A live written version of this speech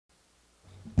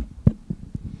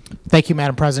Thank you,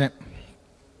 Madam President.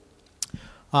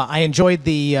 I enjoyed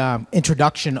the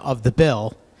introduction of the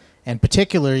bill, and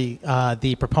particularly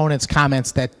the proponent's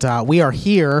comments that we are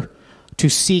here to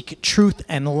seek truth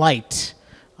and light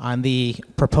on the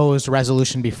proposed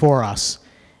resolution before us.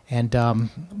 And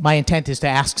my intent is to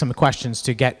ask some questions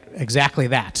to get exactly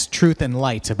that, truth and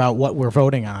light about what we're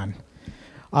voting on.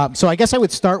 So I guess I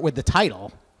would start with the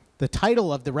title. The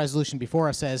title of the resolution before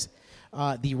us says,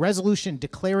 the resolution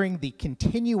declaring the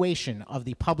continuation of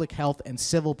the public health and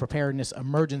civil preparedness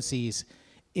emergencies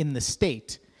in the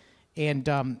state.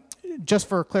 And just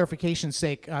for clarification's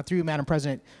sake, through you, Madam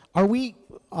President, are we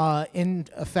in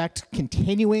effect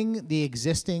continuing the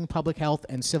existing public health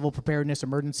and civil preparedness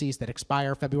emergencies that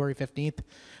expire February 15th?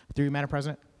 Through you, Madam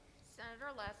President.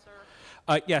 Senator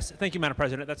Lesser. Yes, thank you, Madam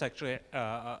President. That's actually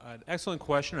an excellent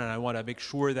question, and I want to make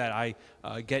sure that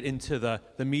I get into the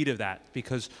meat of that,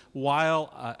 because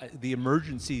while the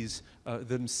emergencies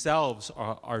themselves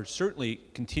are certainly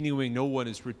continuing, no one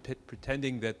is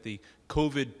pretending that the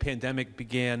COVID pandemic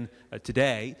began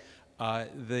today.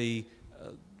 The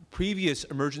previous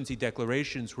emergency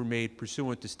declarations were made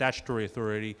pursuant to statutory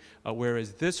authority,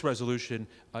 whereas this resolution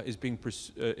is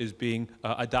being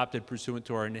adopted pursuant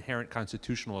to our inherent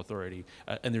constitutional authority.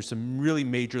 And there's some really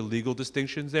major legal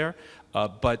distinctions there,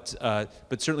 but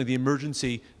certainly the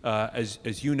emergency,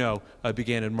 as you know,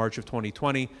 began in March of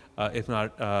 2020, if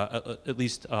not at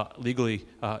least legally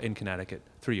in Connecticut.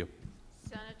 Through you.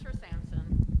 Senator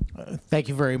Sampson. Thank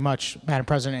you very much, Madam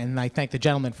President, and I thank the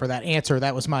gentleman for that answer.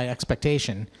 That was my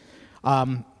expectation.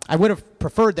 I would have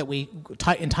preferred that we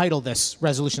entitle this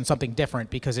resolution something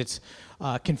different, because it's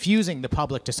confusing the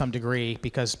public to some degree,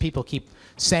 because people keep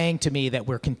saying to me that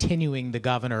we're continuing the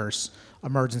governor's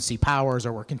emergency powers,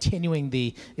 or we're continuing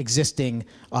the existing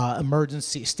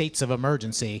states of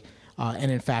emergency,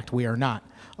 and in fact we are not.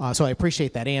 So I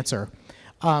appreciate that answer.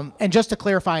 And just to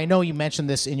clarify, I know you mentioned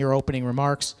this in your opening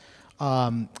remarks,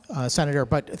 Senator,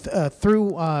 but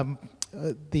through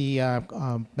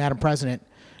Madam President,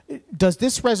 does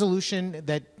this resolution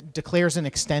that declares an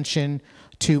extension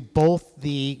to both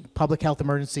the public health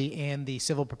emergency and the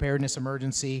civil preparedness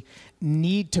emergency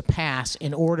need to pass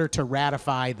in order to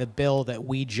ratify the bill that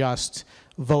we just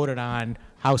voted on,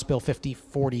 House Bill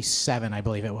 5047, I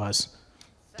believe it was?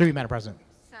 Through you, Madam President.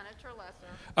 Senator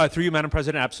Lesser. Through you, Madam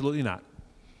President, absolutely not.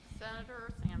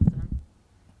 Senator Sampson.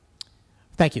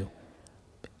 Thank you.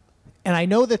 And I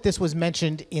know that this was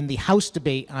mentioned in the House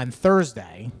debate on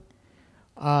Thursday,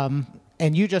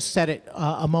 and you just said it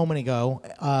a moment ago,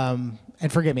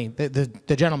 and forgive me,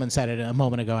 the gentleman said it a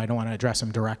moment ago. I don't want to address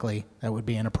him directly. That would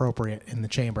be inappropriate in the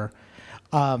chamber.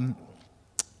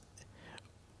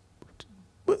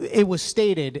 It was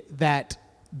stated that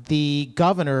the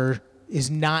governor is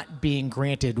not being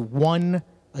granted one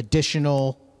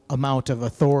additional amount of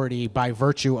authority by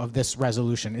virtue of this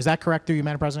resolution. Is that correct, through you,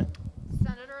 Madam President?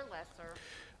 Senator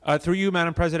Lesser. Through you,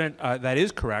 Madam President, that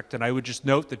is correct, and I would just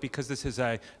note that because this is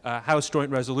a House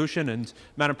joint resolution, and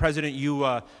Madam President, you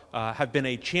have been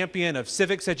a champion of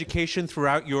civics education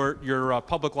throughout your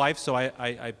public life, so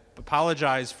I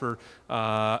apologize for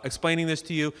explaining this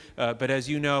to you, but as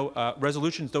you know,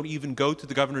 resolutions don't even go to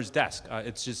the governor's desk.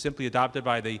 It's just simply adopted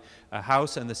by the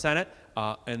House and the Senate,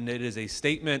 and it is a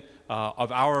statement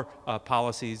of our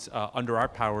policies under our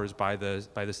powers by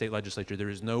the state legislature. There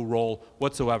is no role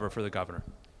whatsoever for the governor.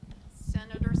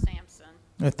 Senator Sampson.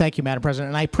 Thank you, Madam President.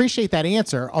 And I appreciate that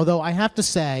answer, although I have to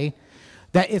say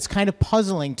that it's kind of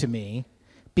puzzling to me,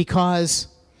 because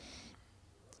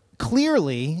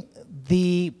clearly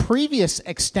the previous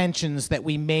extensions that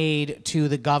we made to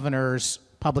the governor's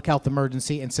public health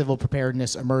emergency and civil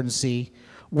preparedness emergency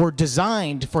were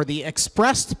designed for the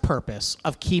expressed purpose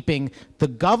of keeping the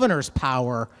governor's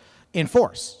power in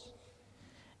force.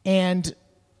 And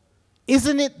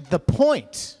isn't it the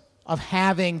point of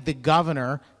having the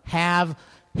governor have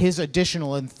his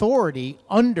additional authority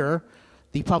under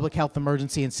the public health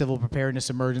emergency and civil preparedness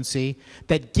emergency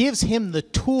that gives him the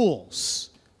tools,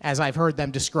 as I've heard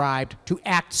them described, to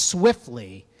act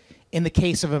swiftly in the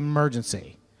case of an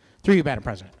emergency? Through you, Madam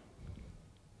President.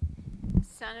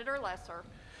 Senator Lesser.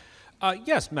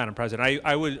 Yes, Madam President.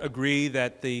 I would agree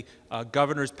that the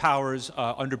governor's powers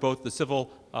under both the civil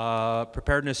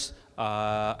preparedness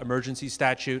emergency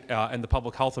statute and the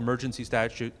public health emergency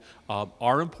statute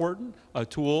are important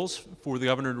tools for the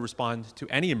governor to respond to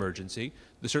any emergency.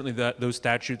 Certainly those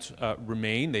statutes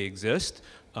remain, they exist,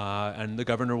 and the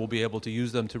governor will be able to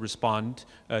use them to respond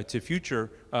to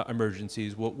future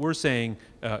emergencies. What we're saying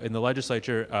in the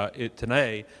legislature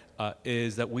today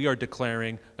is that we are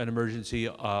declaring an emergency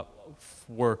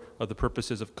for the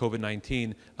purposes of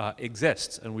COVID-19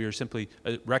 exists, and we are simply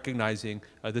recognizing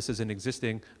this as an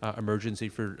existing emergency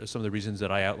for some of the reasons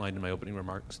that I outlined in my opening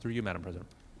remarks. Through you, Madam President.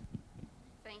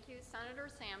 Thank you, Senator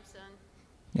Sampson.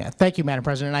 Yeah, thank you, Madam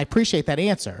President. I appreciate that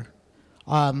answer.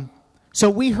 So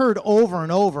we heard over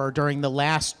and over during the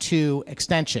last two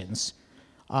extensions,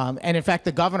 and in fact,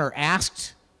 the governor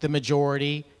asked the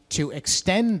majority to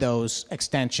extend those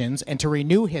extensions and to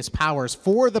renew his powers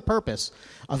for the purpose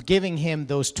of giving him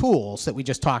those tools that we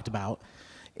just talked about.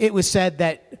 It was said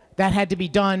that that had to be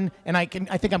done, and I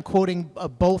think I'm quoting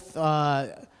both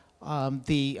the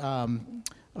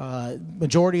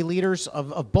majority leaders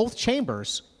of both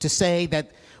chambers to say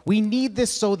that we need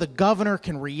this so the governor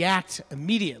can react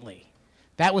immediately.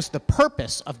 That was the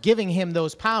purpose of giving him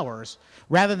those powers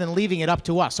rather than leaving it up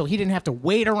to us. So he didn't have to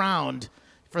wait around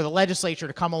for the legislature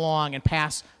to come along and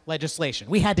pass legislation.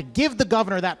 We had to give the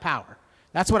governor that power.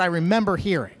 That's what I remember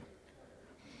hearing.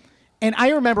 And I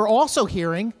remember also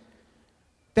hearing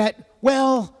that,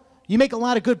 well, you make a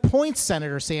lot of good points,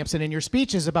 Senator Sampson, in your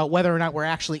speeches about whether or not we're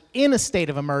actually in a state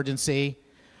of emergency,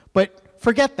 but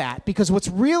forget that, because what's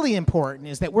really important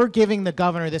is that we're giving the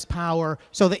governor this power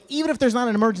so that even if there's not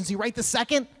an emergency right this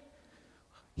second,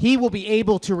 he will be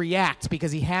able to react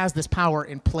because he has this power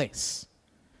in place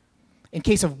in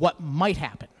case of what might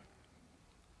happen.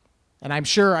 And I'm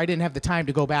sure I didn't have the time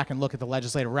to go back and look at the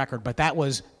legislative record, but that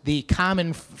was the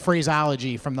common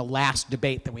phraseology from the last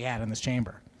debate that we had in this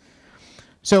chamber.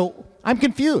 So I'm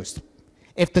confused.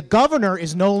 If the governor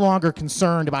is no longer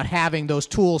concerned about having those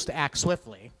tools to act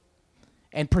swiftly,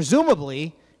 and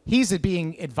presumably he's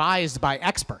being advised by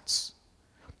experts,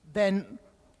 then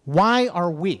why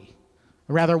are we,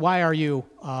 or rather why are you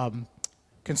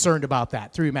concerned about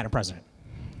that? Through you, Madam President.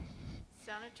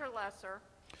 Senator Lesser.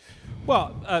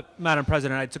 Well, Madam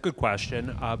President, it's a good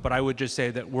question, but I would just say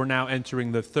that we're now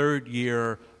entering the third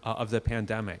year of the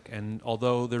pandemic. And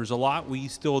although there's a lot we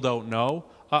still don't know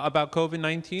about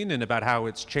COVID-19 and about how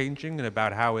it's changing and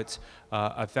about how it's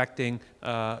affecting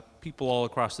people all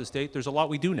across the state, there's a lot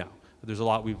we do know. There's a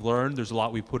lot we've learned. There's a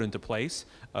lot we've put into place.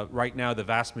 Right now, the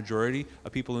vast majority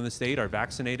of people in the state are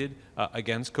vaccinated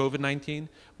against COVID-19.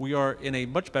 We are in a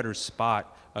much better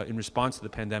spot in response to the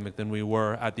pandemic than we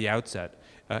were at the outset.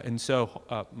 And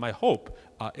so my hope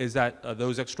is that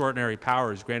those extraordinary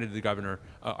powers granted to the governor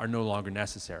are no longer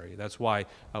necessary. That's why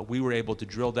we were able to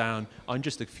drill down on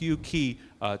just a few key,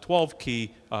 12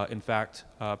 key, in fact,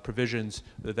 provisions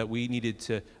that we needed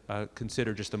to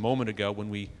consider just a moment ago when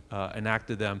we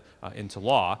enacted them into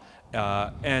law.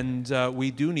 And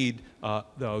we do need,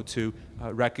 though, to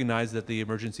recognize that the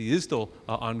emergency is still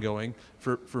ongoing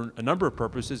for a number of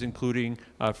purposes, including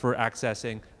for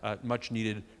accessing much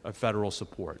needed federal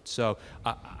support. So,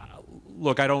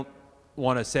 look, I don't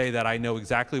want to say that I know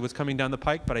exactly what's coming down the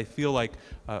pike, but I feel like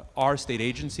our state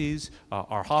agencies,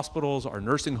 our hospitals, our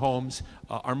nursing homes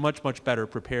are much, much better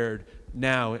prepared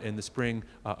now in the spring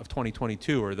of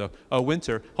 2022, or the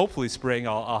winter, hopefully spring,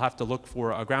 I'll have to look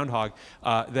for a groundhog,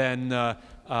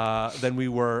 than we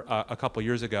were a couple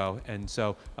years ago. And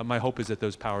so my hope is that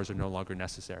those powers are no longer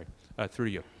necessary. Through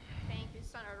you. Thank you,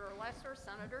 Senator Lesser.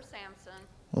 Senator Sampson.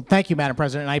 Well, thank you, Madam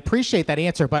President. I appreciate that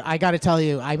answer, but I got to tell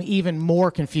you, I'm even more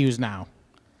confused now.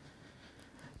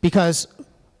 Because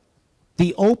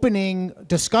the opening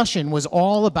discussion was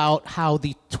all about how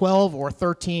the 12 or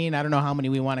 13, I don't know how many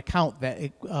we want to count,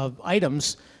 that,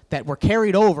 items that were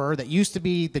carried over that used to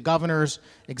be the governor's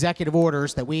executive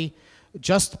orders that we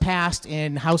just passed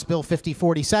in House Bill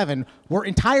 5047 were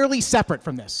entirely separate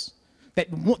from this.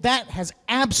 That has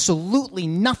absolutely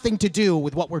nothing to do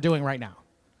with what we're doing right now.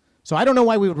 So I don't know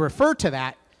why we would refer to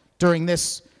that during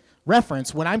this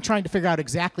reference when I'm trying to figure out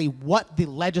exactly what the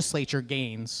legislature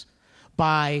gains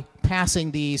by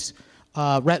passing these,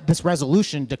 this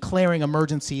resolution declaring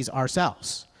emergencies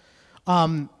ourselves.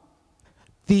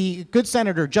 The good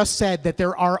senator just said that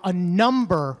there are a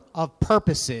number of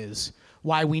purposes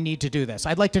why we need to do this.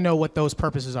 I'd like to know what those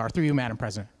purposes are. Through you, Madam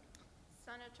President.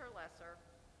 Senator Lesser.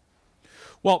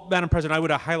 Well, Madam President, I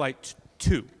would highlight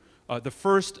two. The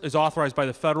first is authorized by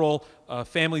the Federal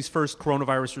Families First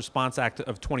Coronavirus Response Act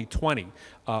of 2020,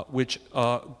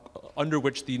 under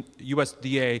which the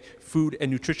USDA Food and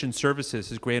Nutrition Services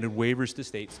has granted waivers to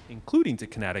states, including to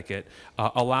Connecticut,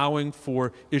 allowing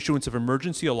for issuance of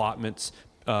emergency allotments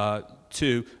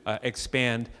to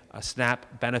expand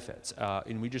SNAP benefits.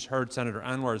 And we just heard Senator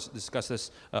Anwar discuss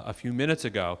this a few minutes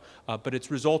ago, but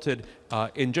it's resulted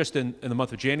in just in the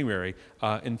month of January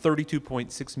in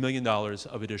 $32.6 million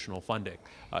of additional funding.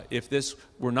 If this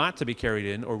were not to be carried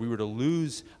in, or we were to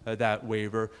lose that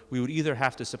waiver, we would either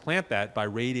have to supplant that by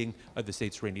raiding the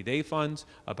state's rainy day funds,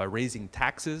 by raising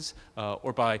taxes,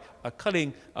 or by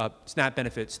cutting SNAP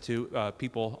benefits to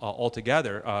people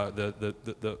altogether,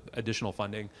 the additional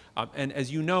funding. And as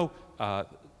you know,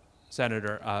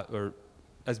 Senator, or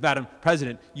as Madam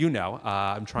President, you know,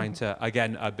 I'm trying to,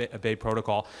 again, obey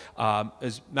protocol.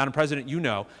 As Madam President, you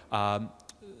know,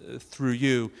 through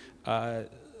you,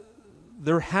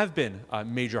 there have been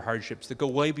major hardships that go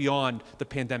way beyond the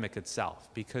pandemic itself,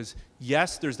 because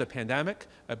yes, there's the pandemic,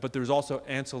 but there's also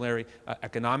ancillary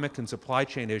economic and supply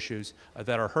chain issues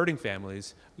that are hurting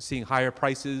families, seeing higher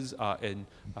prices in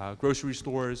grocery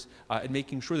stores, and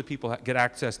making sure that people get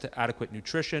access to adequate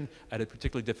nutrition at a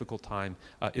particularly difficult time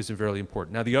is very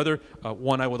important. Now, the other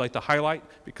one I would like to highlight,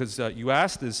 because you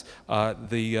asked, is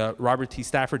the Robert T.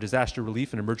 Stafford Disaster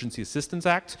Relief and Emergency Assistance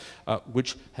Act,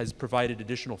 which has provided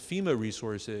additional FEMA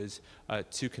resources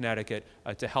to Connecticut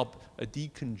to help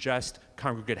decongest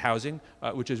congregate housing,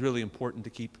 which is really important to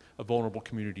keep vulnerable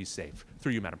communities safe.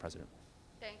 Through you, Madam President.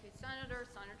 Thank you, Senator.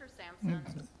 Senator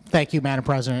Sampson. Thank you, Madam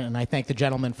President, and I thank the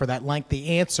gentleman for that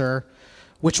lengthy answer,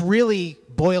 which really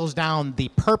boils down the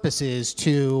purposes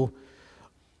to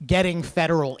getting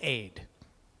federal aid.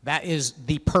 That is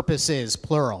the purposes,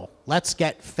 plural. Let's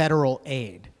get federal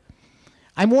aid.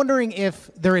 I'm wondering if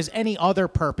there is any other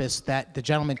purpose that the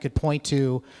gentleman could point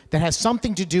to that has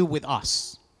something to do with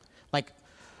us. Like,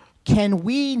 can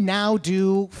we now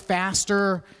do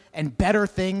faster and better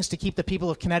things to keep the people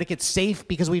of Connecticut safe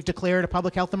because we've declared a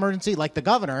public health emergency? Like the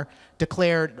governor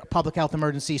declared a public health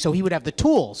emergency, so he would have the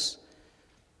tools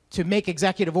to make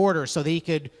executive orders so that he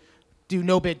could do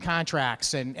no-bid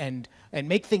contracts and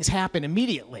make things happen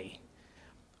immediately.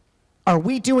 Are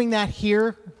we doing that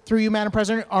here through you, Madam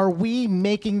President? Are we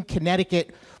making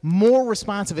Connecticut more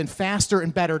responsive and faster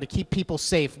and better to keep people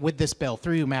safe with this bill?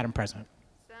 Through you, Madam President.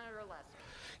 Senator Lesser.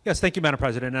 Yes, thank you, Madam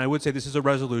President. And I would say this is a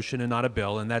resolution and not a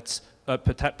bill, and that's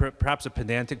perhaps a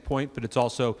pedantic point, but it's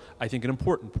also, I think, an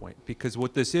important point, because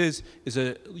what this is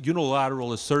a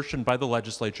unilateral assertion by the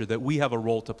legislature that we have a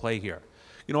role to play here.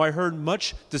 You know, I heard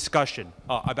much discussion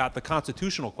about the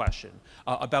constitutional question,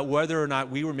 about whether or not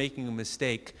we were making a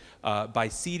mistake by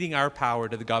ceding our power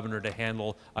to the governor to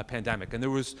handle a pandemic. And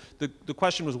there was the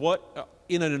question was, what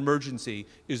in an emergency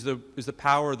is the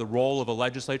power, the role of a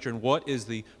legislature, and what is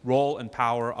the role and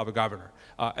power of a governor?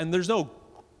 And there's no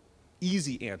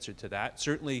easy answer to that.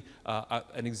 Certainly,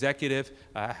 an executive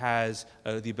has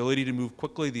the ability to move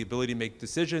quickly, the ability to make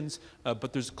decisions,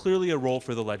 but there's clearly a role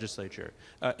for the legislature.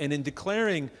 And in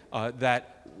declaring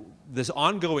that this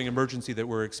ongoing emergency that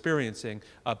we're experiencing,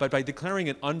 but by declaring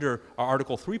it under our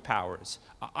Article 3 powers,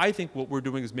 I think what we're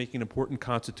doing is making an important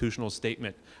constitutional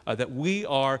statement that we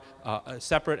are a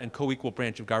separate and co-equal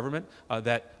branch of government,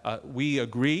 that we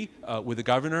agree with the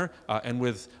governor and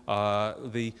with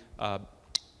the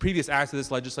previous acts of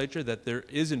this legislature that there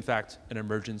is, in fact, an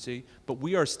emergency, but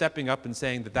we are stepping up and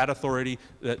saying that that authority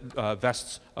that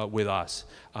vests with us.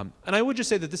 And I would just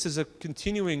say that this is a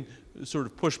continuing sort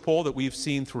of push-pull that we've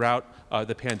seen throughout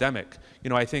the pandemic. You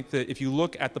know, I think that if you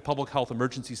look at the public health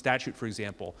emergency statute, for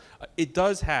example, it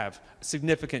does have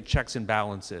significant checks and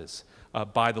balances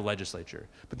by the legislature,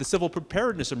 but the civil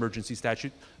preparedness emergency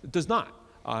statute does not.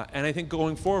 And I think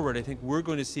going forward, I think we're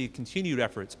going to see continued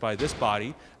efforts by this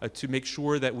body to make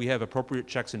sure that we have appropriate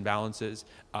checks and balances.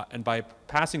 And by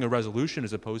passing a resolution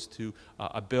as opposed to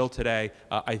a bill today,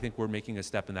 I think we're making a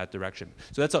step in that direction.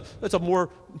 So that's a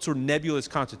more sort of nebulous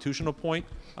constitutional point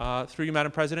through you,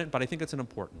 Madam President, but I think it's an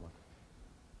important one.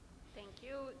 Thank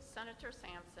you. Senator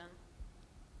Sampson.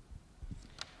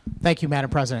 Thank you,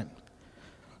 Madam President.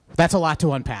 That's a lot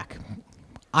to unpack.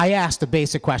 I asked a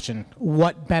basic question: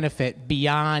 what benefit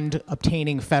beyond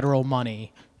obtaining federal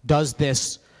money does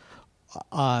this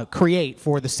create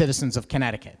for the citizens of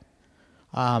Connecticut?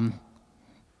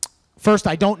 First,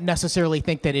 I don't necessarily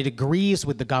think that it agrees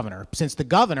with the governor, since the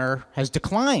governor has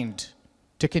declined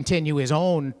to continue his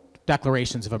own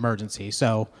declarations of emergency.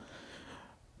 So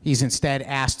he's instead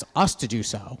asked us to do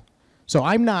so. So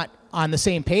I'm not on the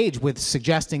same page with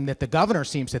suggesting that the governor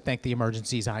seems to think the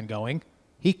emergency is ongoing.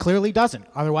 He clearly doesn't.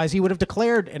 Otherwise, he would have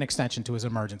declared an extension to his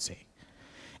emergency.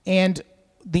 And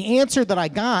the answer that I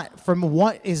got from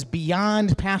what is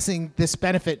beyond passing this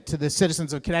benefit to the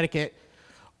citizens of Connecticut,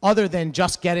 other than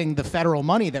just getting the federal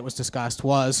money that was discussed,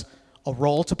 was a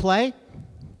role to play,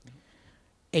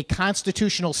 a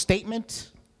constitutional statement,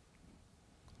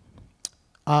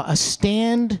 a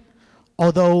stand,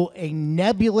 although a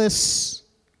nebulous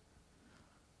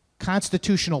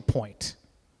constitutional point.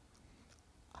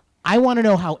 I want to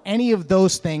know how any of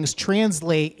those things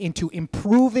translate into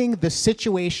improving the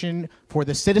situation for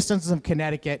the citizens of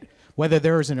Connecticut, whether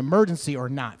there is an emergency or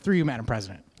not. Through you, Madam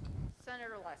President.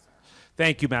 Senator Lesser.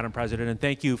 Thank you, Madam President, and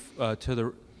thank you to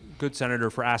the good senator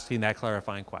for asking that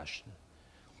clarifying question.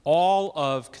 All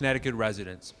of Connecticut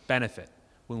residents benefit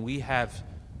when we have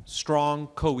strong,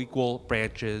 co-equal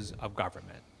branches of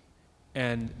government.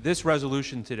 And this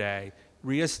resolution today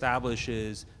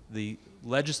reestablishes the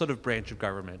legislative branch of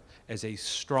government as a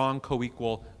strong,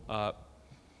 co-equal,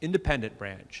 independent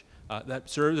branch that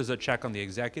serves as a check on the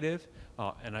executive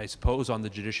and I suppose on the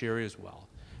judiciary as well.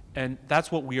 And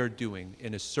that's what we are doing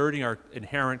in asserting our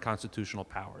inherent constitutional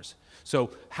powers.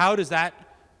 So how does that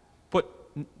put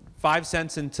 5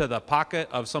 cents into the pocket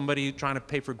of somebody trying to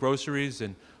pay for groceries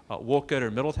in Wolcott or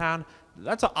Middletown?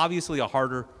 That's obviously a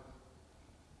harder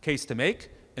case to make.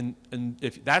 And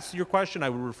if that's your question, I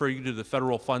would refer you to the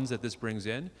federal funds that this brings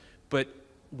in. But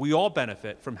we all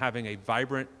benefit from having a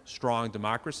vibrant, strong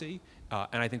democracy,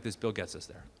 and I think this bill gets us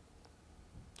there.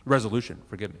 Resolution,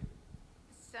 forgive me.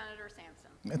 Senator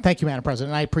Sampson. Thank you, Madam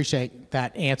President. I appreciate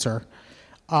that answer.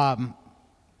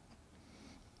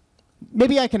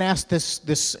 Maybe I can ask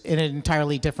this in an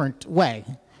entirely different way.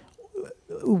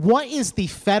 What is the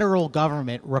federal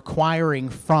government requiring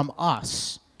from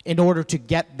us in order to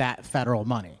get that federal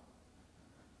money?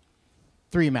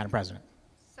 Through you, Madam President.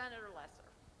 Senator Lesser.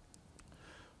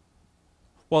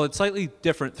 Well, it's slightly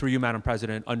different through you, Madam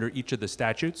President, under each of the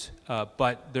statutes,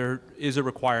 but there is a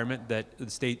requirement that the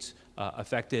states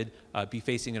affected be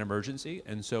facing an emergency.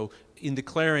 And so in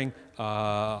declaring,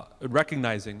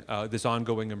 recognizing this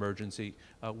ongoing emergency,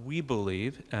 we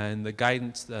believe, and the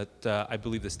guidance that I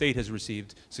believe the state has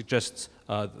received suggests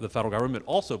the federal government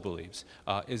also believes,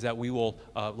 is that we will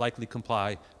likely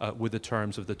comply with the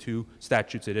terms of the 2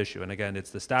 statutes at issue. And again, it's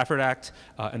the Stafford Act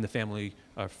and the Family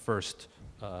First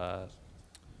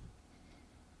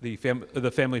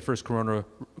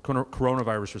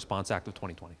Coronavirus Response Act of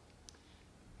 2020.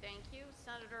 Thank you.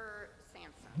 Senator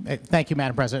Sampson. Thank you,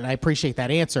 Madam President. I appreciate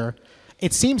that answer.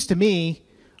 It seems to me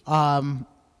that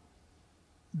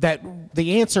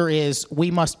the answer is we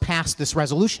must pass this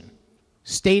resolution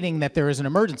stating that there is an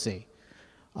emergency.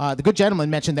 The good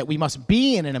gentleman mentioned that we must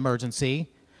be in an emergency,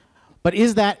 but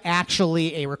is that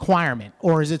actually a requirement?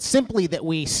 Or is it simply that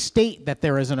we state that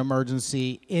there is an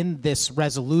emergency in this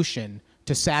resolution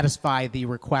to satisfy the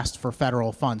request for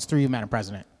federal funds? Through you, Madam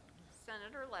President.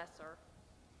 Senator Lesser.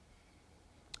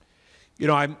 You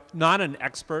know, I'm not an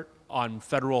expert on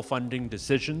federal funding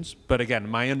decisions, but again,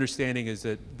 my understanding is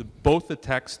that both the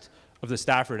text of the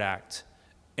Stafford Act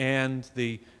and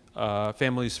the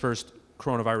Families First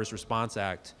Coronavirus Response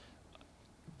Act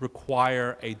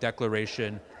require a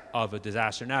declaration of a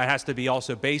disaster. Now, it has to be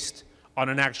also based on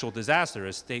an actual disaster.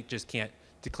 A state just can't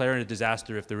declare a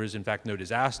disaster if there is, in fact, no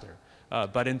disaster.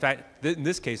 But in fact, in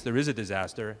this case, there is a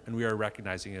disaster, and we are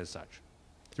recognizing it as such.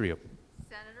 Through you.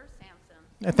 Senator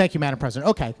Sampson. Thank you, Madam President.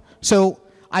 Okay, so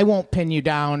I won't pin you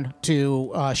down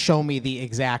to show me the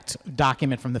exact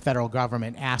document from the federal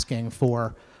government asking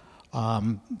for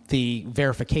the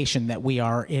verification that we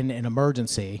are in an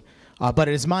emergency. But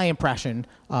it is my impression,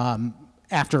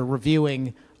 after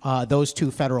reviewing those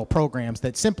 2 federal programs,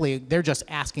 that simply they're just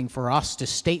asking for us to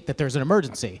state that there's an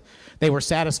emergency. They were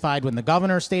satisfied when the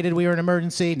governor stated we were in an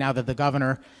emergency. Now that the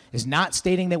governor is not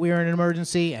stating that we are in an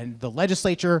emergency and the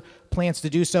legislature plans to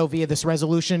do so via this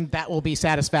resolution, that will be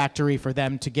satisfactory for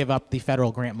them to give up the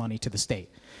federal grant money to the state.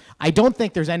 I don't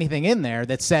think there's anything in there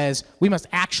that says we must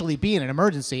actually be in an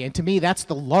emergency, and to me that's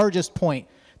the largest point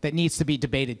that needs to be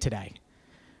debated today.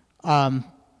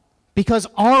 Because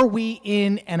are we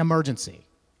in an emergency?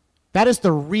 That is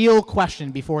the real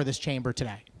question before this chamber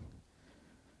today.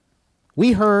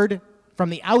 We heard from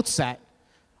the outset,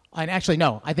 and actually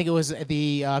no, I think it was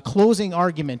the closing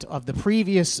argument of the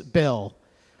previous bill,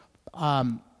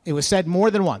 it was said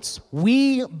more than once,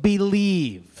 we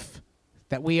believe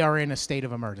that we are in a state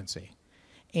of emergency.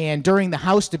 And during the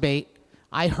House debate,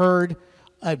 I heard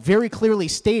very clearly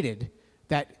stated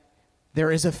that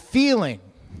there is a feeling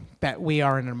that we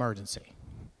are in an emergency.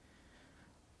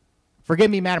 Forgive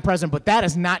me, Madam President, but that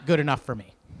is not good enough for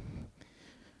me.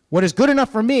 What is good enough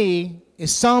for me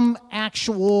is some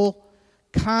actual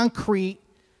concrete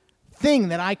thing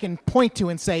that I can point to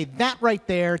and say, that right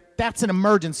there, that's an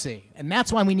emergency. And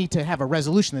that's why we need to have a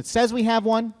resolution that says we have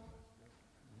one.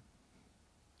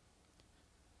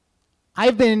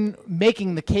 I've been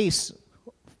making the case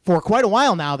for quite a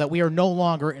while now that we are no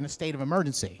longer in a state of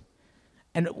emergency.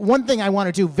 And one thing I want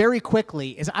to do very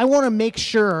quickly is I want to make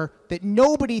sure that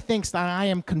nobody thinks that I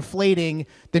am conflating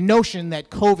the notion that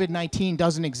COVID-19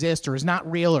 doesn't exist or is not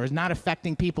real or is not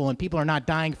affecting people and people are not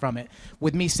dying from it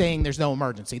with me saying there's no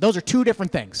emergency. Those are two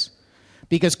different things.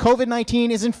 Because COVID-19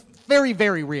 isn't very,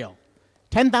 very real.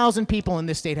 10,000 people in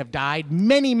this state have died,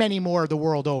 many, many more the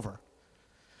world over.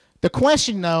 The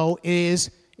question, though, is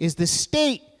the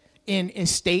state in a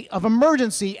state of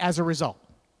emergency as a result?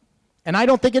 And I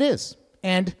don't think it is.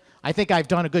 And I think I've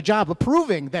done a good job of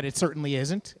proving that it certainly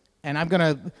isn't. And I'm going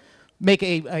to make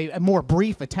a more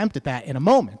brief attempt at that in a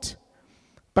moment.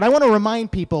 But I want to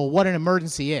remind people what an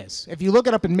emergency is. If you look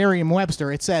it up in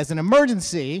Merriam-Webster, it says an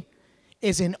emergency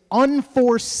is an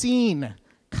unforeseen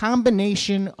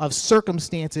combination of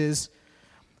circumstances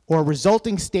or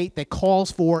resulting state that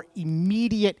calls for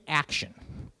immediate action.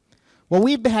 Well,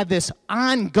 we've had this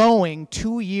ongoing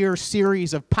 2-year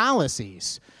series of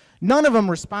policies, none of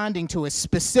them responding to a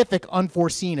specific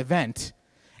unforeseen event,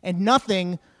 and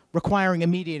nothing requiring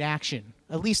immediate action,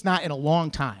 at least not in a long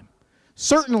time.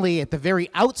 Certainly at the very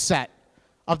outset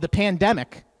of the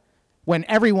pandemic, when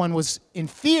everyone was in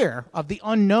fear of the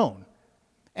unknown,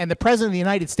 and the President of the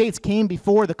United States came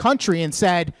before the country and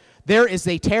said, there is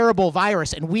a terrible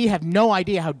virus and we have no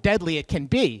idea how deadly it can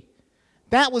be,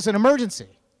 that was an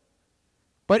emergency.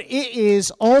 But it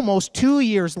is almost 2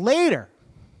 years later,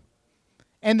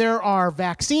 and there are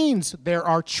vaccines, there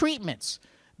are treatments,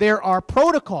 there are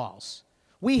protocols.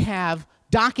 We have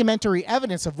documentary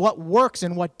evidence of what works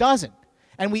and what doesn't.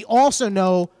 And we also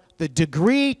know the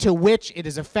degree to which it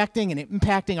is affecting and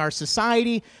impacting our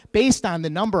society based on the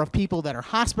number of people that are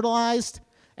hospitalized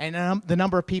and the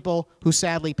number of people who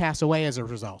sadly pass away as a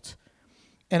result.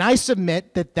 And I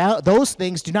submit that those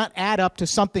things do not add up to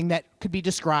something that could be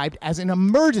described as an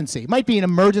emergency. It might be an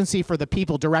emergency for the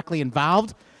people directly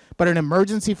involved, but an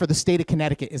emergency for the state of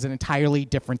Connecticut is an entirely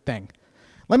different thing.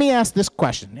 Let me ask this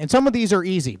question, and some of these are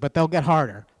easy, but they'll get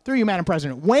harder. Through you, Madam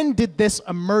President, when did this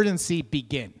emergency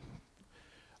begin?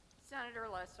 Senator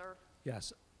Lesser.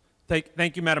 Yes.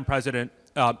 Thank you, Madam President.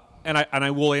 And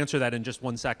I will answer that in just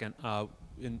 1 second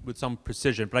with some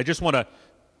precision. But I just want to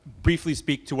briefly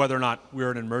speak to whether or not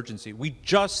we're in an emergency. We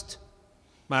just,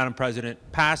 Madam President,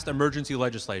 passed emergency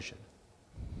legislation.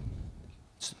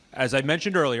 As I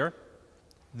mentioned earlier,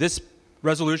 this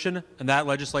resolution and that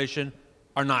legislation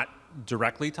are not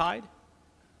directly tied.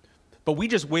 But we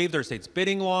just waived our state's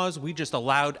bidding laws. We just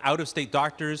allowed out-of-state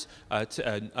doctors and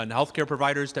healthcare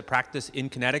providers to practice in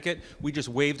Connecticut. We just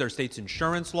waived our state's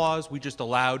insurance laws. We just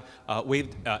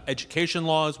waived education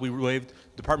laws. We waived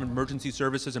Department of Emergency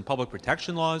Services and Public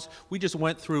Protection laws. We just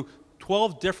went through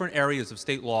 12 different areas of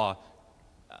state law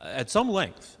at some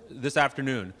length this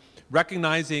afternoon,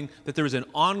 recognizing that there is an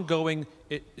ongoing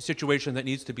situation that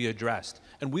needs to be addressed.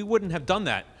 And we wouldn't have done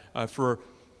that for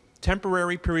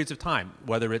temporary periods of time,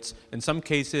 whether it's in some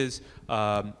cases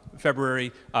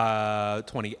February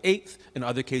 28th, in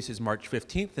other cases March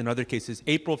 15th, in other cases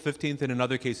April 15th, and in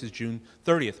other cases June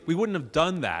 30th. We wouldn't have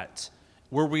done that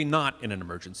were we not in an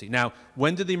emergency. Now,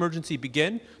 when did the emergency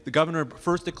begin? The governor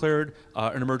first declared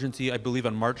an emergency, I believe,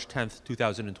 on March 10th,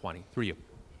 2020. Through you.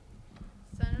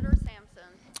 Senator Sampson.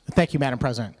 Thank you, Madam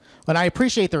President. And I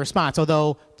appreciate the response,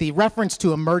 although the reference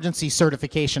to emergency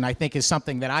certification, I think, is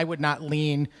something that I would not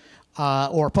lean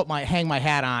or hang my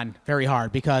hat on very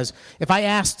hard, because if I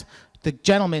asked the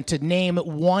gentleman to name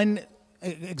one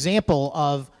example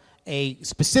of a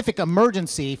specific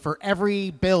emergency for every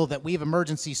bill that we've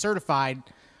emergency certified,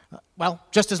 well,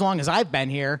 just as long as I've been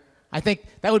here, I think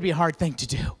that would be a hard thing to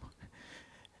do.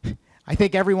 I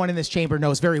think everyone in this chamber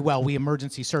knows very well we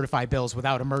emergency certify bills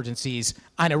without emergencies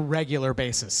on a regular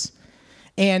basis.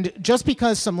 And just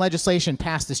because some legislation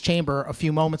passed this chamber a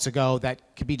few moments ago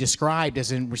that could be described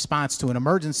as in response to an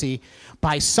emergency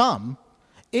by some,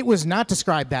 it was not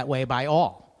described that way by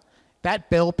all. That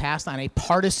bill passed on a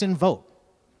partisan vote.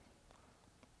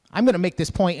 I'm going to make this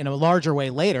point in a larger way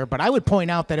later, but I would point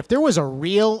out that if there was a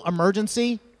real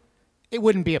emergency, it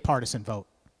wouldn't be a partisan vote.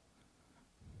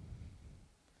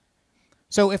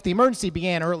 So if the emergency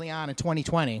began early on in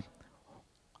 2020,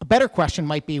 a better question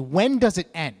might be, when does it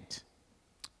end?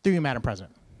 Through you, Madam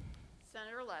President.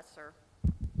 Senator Lesser.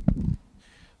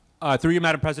 Through you,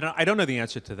 Madam President, I don't know the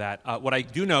answer to that. What I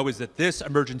do know is that this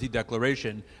emergency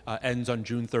declaration ends on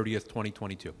June 30th,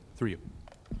 2022. Through you.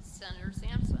 Senator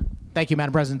Sampson. Thank you,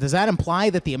 Madam President. Does that imply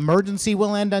that the emergency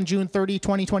will end on June 30,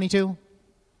 2022?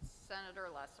 Senator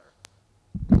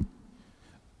Lesser.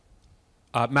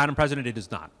 Madam President, it does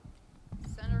not.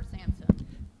 Senator Sampson.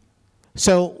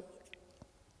 So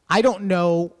I don't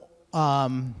know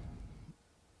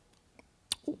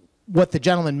what the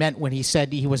gentleman meant when he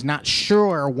said he was not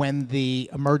sure when the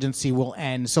emergency will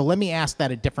end. So let me ask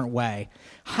that a different way.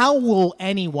 How will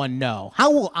anyone know?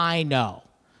 How will I know?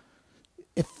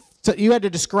 If so you had to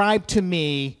describe to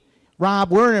me,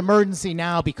 Rob, we're in an emergency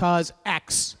now because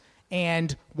X,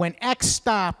 and when X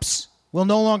stops, we'll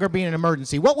no longer be in an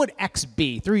emergency. What would X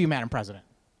be? Through you, Madam President.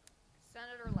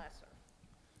 Senator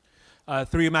Lesser.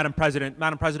 Through you, Madam President.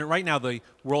 Madam President, right now the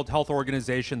World Health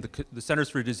Organization, the Centers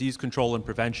for Disease Control and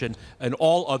Prevention, and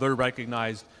all other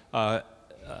recognized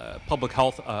public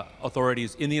health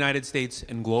authorities in the United States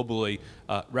and globally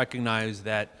recognize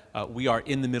that we are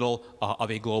in the middle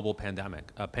of a global pandemic,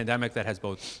 a pandemic that has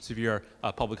both severe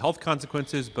public health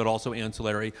consequences but also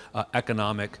ancillary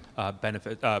economic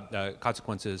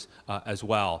consequences as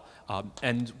well.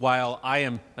 And while I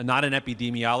am not an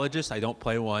epidemiologist, I don't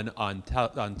play one on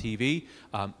TV,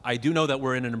 I do know that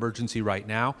we're in an emergency right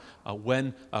now.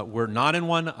 When we're not in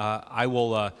one, I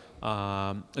will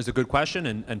is a good question,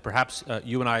 and perhaps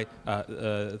you and I,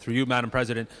 through you, Madam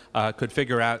President, could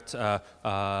figure out,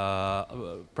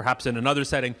 perhaps in another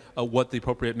setting, what the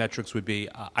appropriate metrics would be.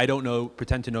 I don't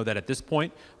pretend to know that at this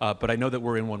point, but I know that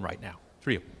we're in one right now.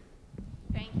 Through you.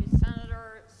 Thank you,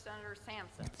 Senator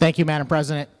Sampson. Thank you, Madam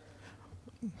President.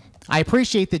 I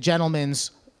appreciate the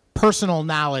gentleman's personal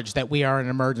knowledge that we are in an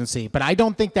emergency, but I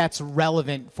don't think that's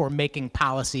relevant for making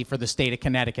policy for the state of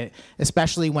Connecticut,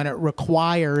 especially when it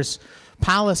requires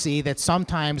policy that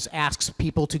sometimes asks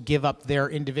people to give up their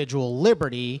individual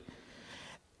liberty.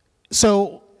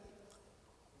 So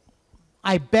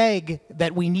I beg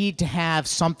that we need to have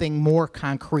something more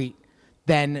concrete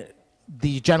than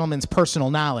the gentleman's personal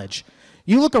knowledge.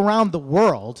 You look around the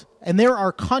world, and there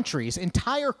are countries,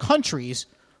 entire countries,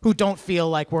 who don't feel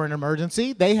like we're in an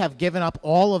emergency. They have given up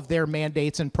all of their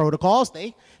mandates and protocols.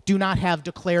 They do not have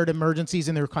declared emergencies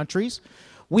in their countries.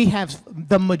 We have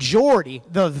the majority,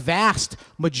 the vast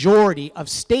majority of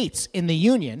states in the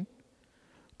union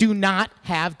do not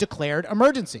have declared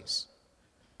emergencies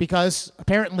because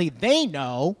apparently they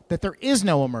know that there is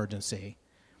no emergency.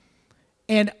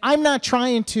 And I'm not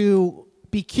trying to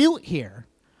be cute here.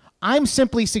 I'm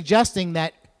simply suggesting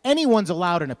that anyone's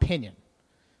allowed an opinion.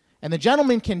 And the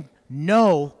gentleman can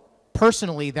know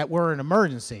personally that we're in an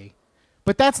emergency,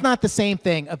 but that's not the same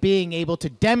thing of being able to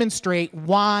demonstrate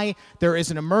why there is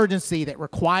an emergency that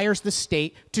requires the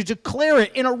state to declare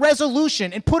it in a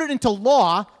resolution and put it into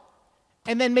law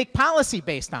and then make policy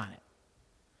based on it.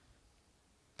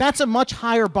 That's a much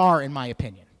higher bar, in my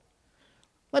opinion.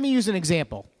 Let me use an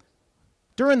example.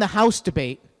 During the House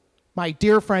debate, my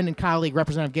dear friend and colleague,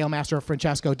 Representative Gail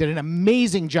Mastro-Francesco, did an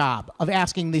amazing job of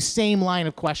asking the same line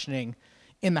of questioning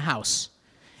in the House.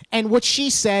 And what she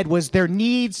said was there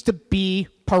needs to be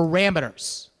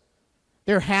parameters.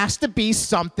 There has to be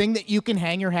something that you can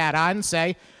hang your hat on and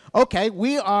say, okay,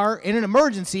 we are in an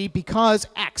emergency because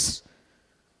X.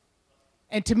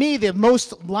 And to me, the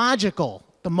most logical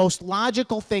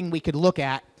thing we could look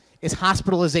at is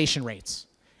hospitalization rates.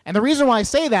 And the reason why I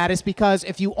say that is because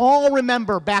if you all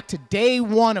remember back to day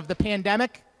one of the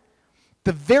pandemic,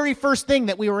 the very first thing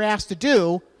that we were asked to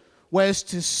do was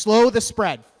to slow the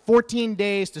spread. 14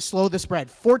 days to slow the spread.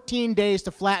 14 days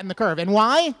to flatten the curve. And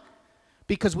why?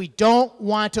 Because we don't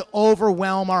want to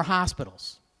overwhelm our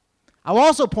hospitals. I'll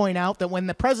also point out that when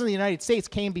the President of the United States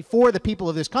came before the people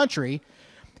of this country,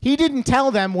 he didn't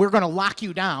tell them we're going to lock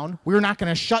you down, we're not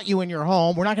going to shut you in your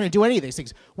home, we're not going to do any of these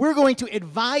things. We're going to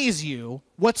advise you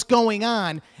what's going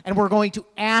on, and we're going to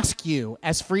ask you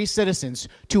as free citizens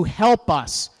to help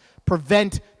us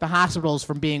prevent the hospitals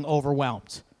from being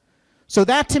overwhelmed. So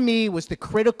that to me was the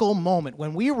critical moment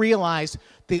when we realized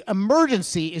the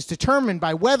emergency is determined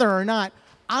by whether or not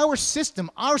our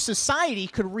system, our society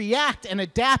could react and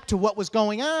adapt to what was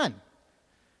going on.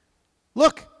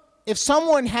 Look, if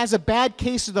someone has a bad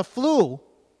case of the flu,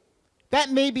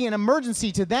 that may be an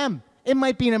emergency to them. It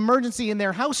might be an emergency in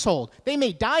their household. They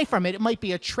may die from it. It might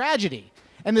be a tragedy.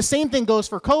 And the same thing goes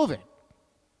for COVID.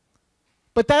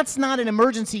 But that's not an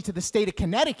emergency to the state of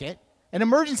Connecticut. An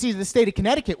emergency to the state of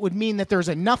Connecticut would mean that there's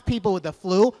enough people with the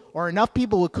flu or enough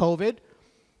people with COVID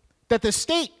that the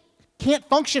state can't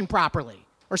function properly,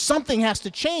 or something has to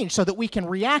change so that we can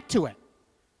react to it.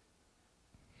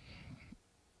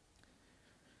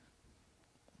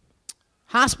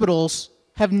 Hospitals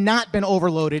have not been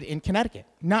overloaded in Connecticut,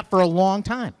 not for a long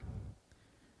time.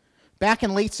 Back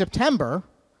in late September,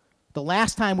 the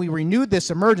last time we renewed this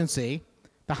emergency,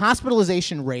 the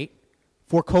hospitalization rate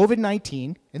for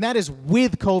COVID-19, and that is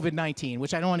with COVID-19,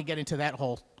 which I don't want to get into that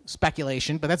whole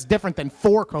speculation, but that's different than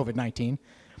for COVID-19,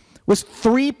 was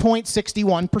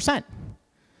 3.61%.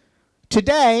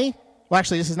 Today, well,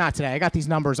 actually, this is not today. I got these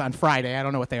numbers on Friday. I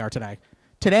don't know what they are today.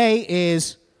 Today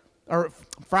is, or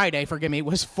Friday, forgive me,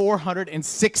 was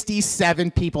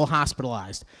 467 people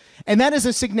hospitalized. And that is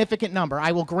a significant number.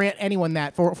 I will grant anyone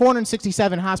that. For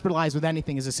 467 hospitalized with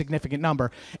anything is a significant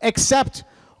number, except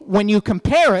when you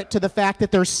compare it to the fact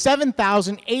that there's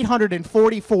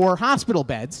 7,844 hospital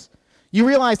beds. You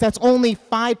realize that's only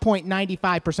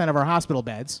 5.95% of our hospital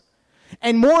beds.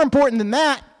 And more important than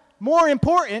that,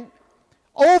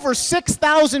 over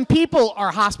 6,000 people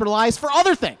are hospitalized for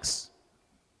other things.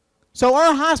 So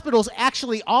our hospitals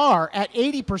actually are at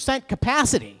 80%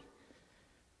 capacity,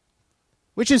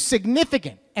 which is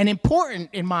significant and important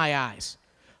in my eyes.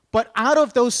 But out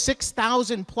of those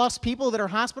 6,000 plus people that are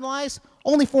hospitalized,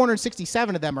 only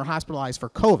 467 of them are hospitalized for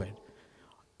COVID.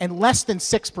 And less than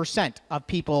 6% of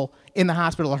people in the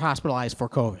hospital are hospitalized for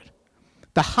COVID.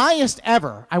 The highest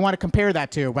ever, I want to compare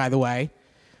that to, by the way,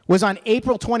 was on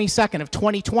April 22nd of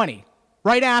 2020,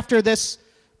 right after this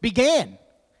began.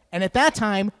 And at that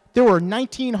time, there were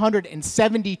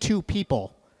 1,972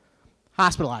 people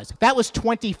hospitalized. That was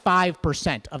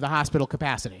 25% of the hospital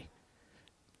capacity.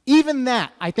 Even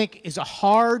that, I think, is a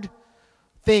hard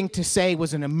thing to say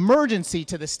was an emergency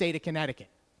to the state of Connecticut.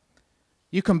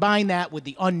 You combine that with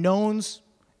the unknowns,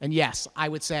 and yes, I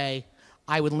would say,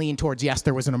 I would lean towards yes,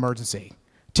 there was an emergency.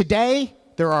 Today,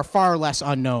 there are far less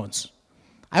unknowns.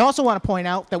 I also want to point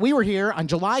out that we were here on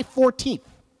July 14th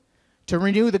to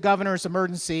renew the governor's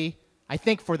emergency, I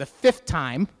think for the 5th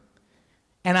time.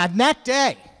 And on that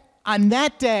day,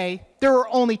 there were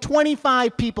only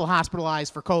 25 people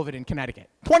hospitalized for COVID in Connecticut.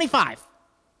 25.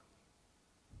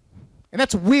 And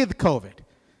that's with COVID.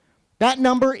 That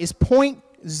number is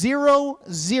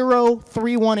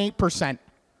 0.00318%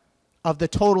 of the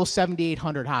total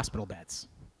 7,800 hospital beds.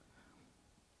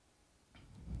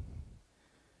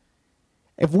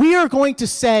 If we are going to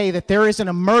say that there is an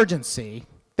emergency,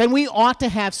 then we ought to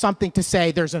have something to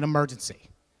say there's an emergency.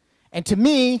 And to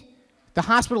me, the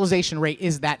hospitalization rate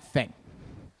is that thing.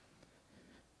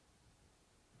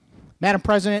 Madam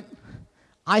President,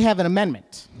 I have an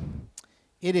amendment.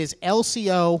 It is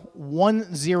LCO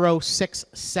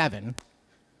 1067.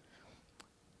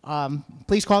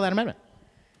 Please call that amendment.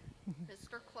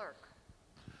 Mr. Clerk.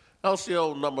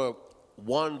 LCO number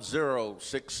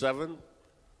 1067,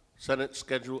 Senate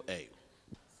Schedule A.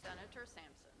 Senator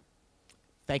Sampson.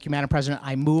 Thank you, Madam President.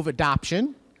 I move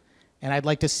adoption, and I'd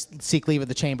like to seek leave of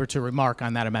the chamber to remark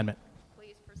on that amendment.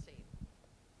 Please proceed.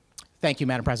 Thank you,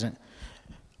 Madam President.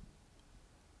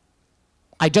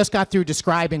 I just got through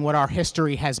describing what our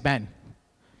history has been.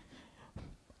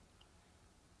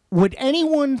 Would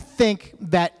anyone think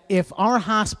that if our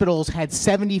hospitals had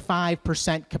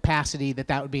 75% capacity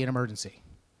that would be an emergency?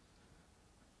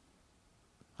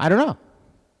 I don't know.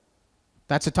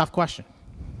 That's a tough question.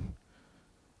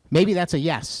 Maybe that's a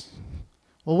yes.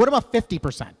 Well, what about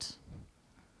 50%?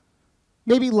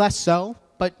 Maybe less so,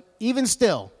 but even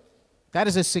still, that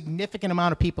is a significant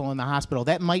amount of people in the hospital.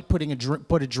 That might put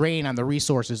a drain on the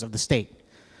resources of the state.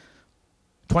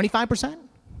 25%?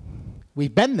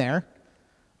 We've been there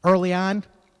early on.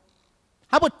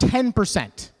 How about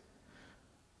 10%?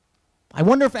 I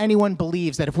wonder if anyone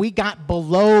believes that if we got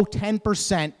below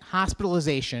 10%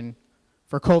 hospitalization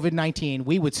for COVID-19,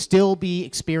 we would still be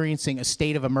experiencing a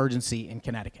state of emergency in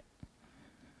Connecticut.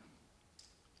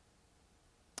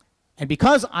 And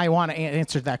because I want to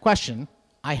answer that question,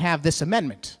 I have this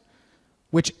amendment,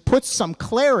 which puts some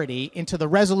clarity into the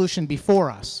resolution before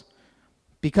us.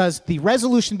 Because the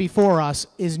resolution before us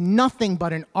is nothing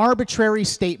but an arbitrary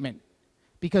statement.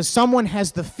 Because someone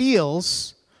has the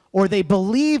feels, or they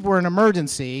believe we're an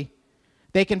emergency,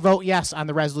 they can vote yes on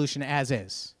the resolution as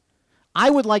is. I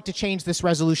would like to change this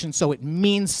resolution so it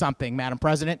means something, Madam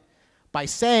President, by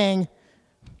saying,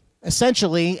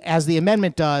 essentially, as the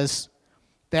amendment does,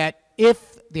 that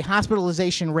if the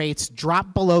hospitalization rates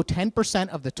drop below 10%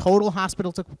 of the total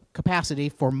hospital capacity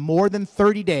for more than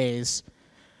 30 days,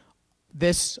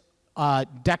 this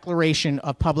declaration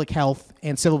of public health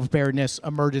and civil preparedness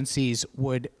emergencies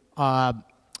would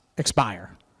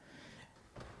expire.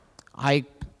 I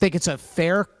think it's a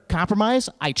fair compromise.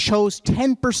 I chose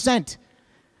 10%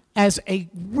 as a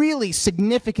really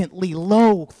significantly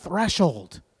low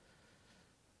threshold.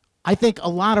 I think a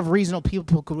lot of reasonable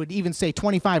people would even say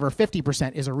 25 or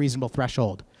 50% is a reasonable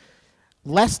threshold.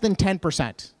 Less than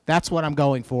 10%, that's what I'm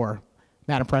going for,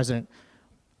 Madam President.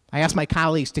 I ask my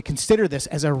colleagues to consider this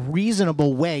as a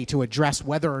reasonable way to address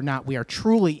whether or not we are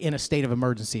truly in a state of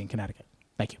emergency in Connecticut.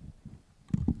 Thank you.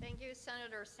 Thank you,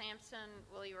 Senator Sampson.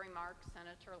 Will you remark,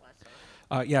 Senator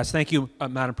Lesser? Yes, thank you,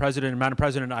 Madam President. And Madam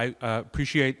President, I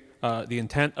appreciate the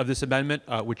intent of this amendment,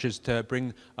 which is to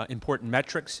bring important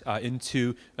metrics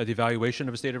into the evaluation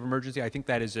of a state of emergency. I think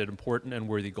that is an important and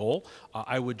worthy goal.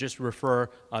 I would just refer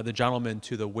the gentleman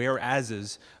to the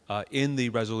whereases in the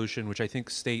resolution, which I think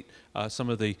state some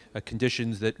of the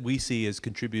conditions that we see as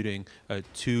contributing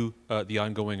to the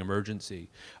ongoing emergency.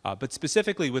 But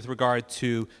specifically with regard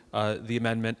to the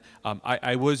amendment,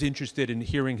 I was interested in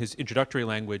hearing his introductory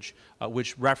language,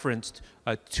 which referenced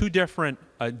two different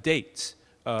dates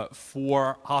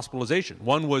for hospitalization.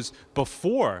 One was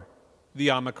before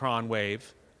the Omicron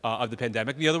wave of the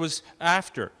pandemic. The other was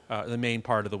after the main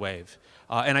part of the wave.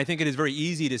 And I think it is very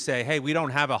easy to say, hey, we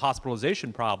don't have a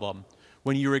hospitalization problem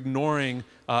when you're ignoring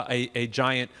a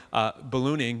giant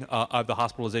ballooning of the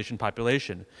hospitalization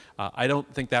population. I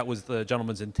don't think that was the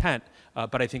gentleman's intent,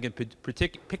 but I think in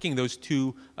picking those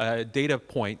two data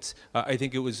points, I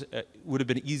think it would have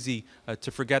been easy to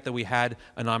forget that we had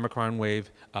an Omicron wave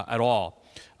at all.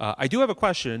 I do have a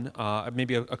question,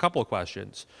 maybe a couple of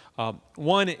questions.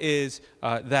 One is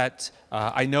that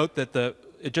I note that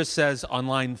it just says on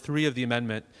line 3 of the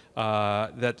amendment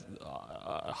that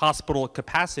hospital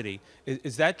capacity.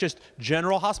 Is that just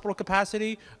general hospital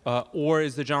capacity, or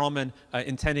is the gentleman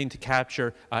intending to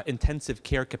capture intensive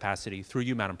care capacity? Through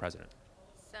you, Madam President.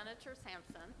 Senator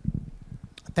Sampson.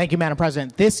 Thank you, Madam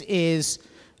President. This is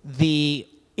the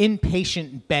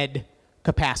inpatient bed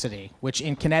capacity, which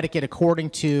in Connecticut, according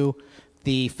to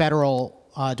the federal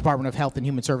Department of Health and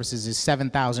Human Services, is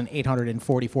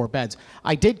 7,844 beds.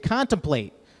 I did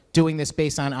contemplate doing this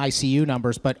based on ICU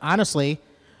numbers, but honestly,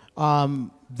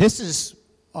 this is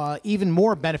even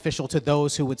more beneficial to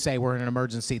those who would say we're in an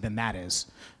emergency than that is.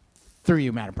 Through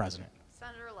you, Madam President.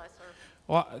 Senator Lesser.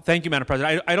 Well, thank you, Madam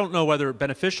President. I don't know whether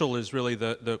beneficial is really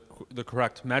the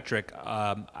correct metric.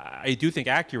 I do think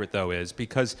accurate, though, is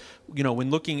because, you know, when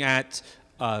looking at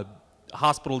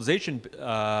hospitalization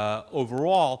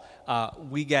overall,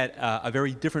 we get a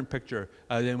very different picture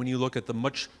than when you look at the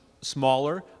much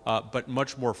smaller but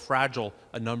much more fragile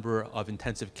number of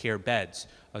intensive care beds.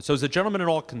 So is the gentleman at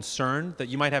all concerned that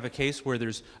you might have a case where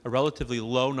there's a relatively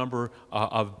low number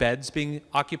of beds being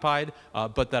occupied,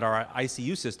 but that our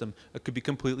ICU system could be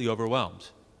completely overwhelmed?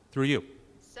 Through you.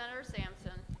 Senator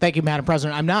Sampson. Thank you, Madam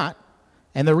President. I'm not.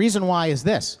 And the reason why is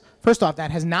this. First off,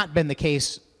 that has not been the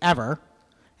case ever.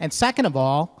 And second of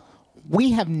all,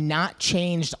 we have not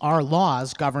changed our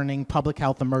laws governing public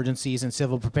health emergencies and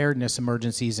civil preparedness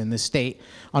emergencies in this state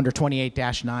under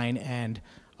 28-9 and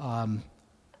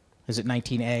is it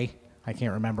 19A? I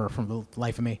can't remember from the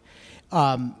life of me.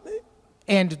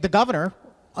 And the governor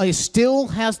still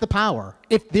has the power.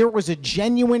 If there was a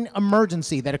genuine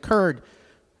emergency that occurred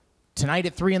tonight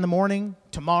at 3 in the morning,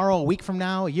 tomorrow, a week from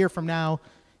now, a year from now,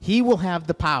 he will have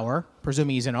the power,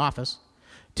 presuming he's in office,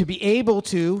 to be able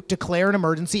to declare an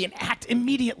emergency and act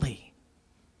immediately.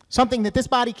 Something that this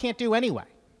body can't do anyway,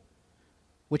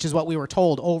 which is what we were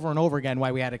told over and over again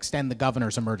why we had to extend the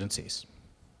governor's emergencies.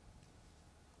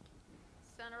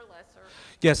 Senator Lesser.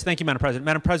 Yes, thank you, Madam President.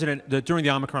 Madam President, during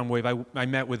the Omicron wave, I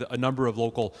met with a number of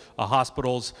local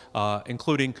hospitals,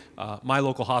 including my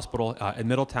local hospital in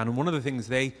Middletown. And one of the things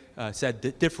they said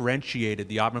that differentiated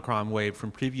the Omicron wave from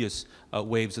previous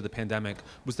waves of the pandemic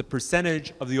was the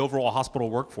percentage of the overall hospital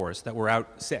workforce that were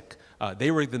out sick.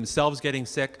 They were themselves getting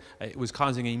sick. It was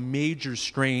causing a major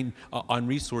strain on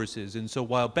resources. And so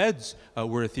while beds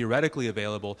were theoretically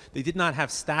available, they did not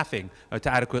have staffing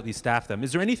to adequately staff them.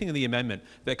 Is there anything in the amendment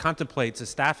that contemplates a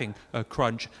staffing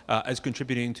crunch as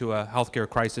contributing to a healthcare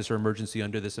crisis or emergency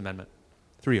under this amendment?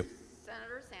 Through you.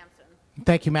 Senator Sampson.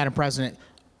 Thank you, Madam President.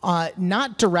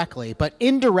 Not directly, but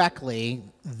indirectly,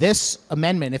 this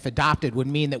amendment, if adopted, would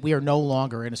mean that we are no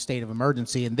longer in a state of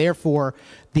emergency, and therefore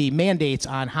the mandates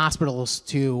on hospitals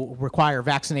to require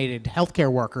vaccinated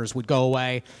healthcare workers would go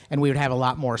away, and we would have a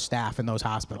lot more staff in those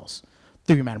hospitals.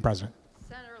 Through you, Madam President.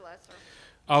 Senator Lesser.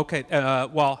 Okay.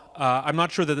 I'm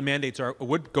not sure that the mandates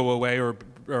would go away or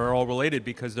are all related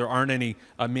because there aren't any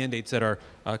mandates that are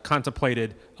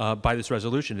contemplated by this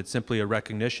resolution. It's simply a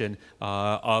recognition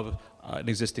of an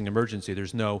existing emergency.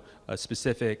 There's no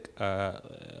specific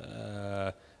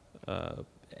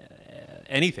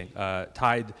anything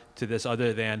tied to this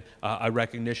other than a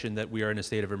recognition that we are in a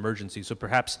state of emergency. So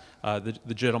perhaps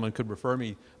the gentleman could refer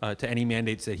me to any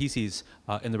mandates that he sees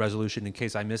in the resolution in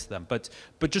case I missed them. But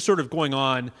just sort of going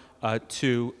on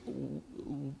to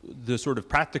the sort of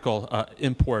practical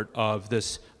import of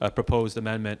this proposed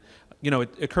amendment, you know,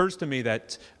 it occurs to me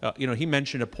that, you know, he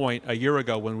mentioned a point a year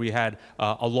ago when we had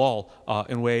a lull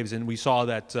in waves, and we saw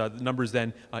that the numbers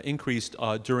then increased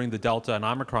during the Delta and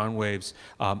Omicron waves.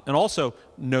 And also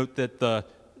note that the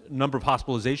number of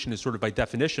hospitalization is sort of by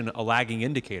definition a lagging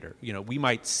indicator. You know, we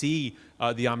might see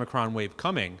the Omicron wave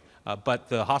coming, but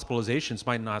the hospitalizations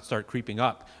might not start creeping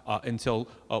up until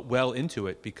well into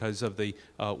it because of the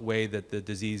way that the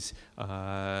disease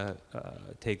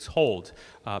takes hold.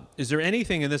 Is there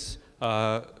anything in this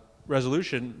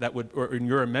resolution that would, or in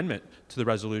your amendment to the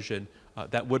resolution,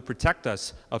 that would protect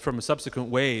us from a subsequent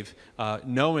wave,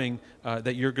 knowing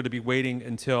that you're going to be waiting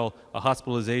until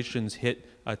hospitalizations hit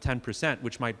 10%,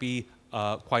 which might be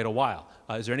quite a while?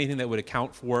 Is there anything that would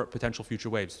account for potential future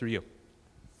waves through you?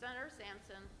 Senator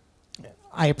Sampson.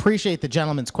 I appreciate the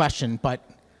gentleman's question, but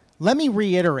let me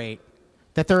reiterate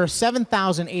that there are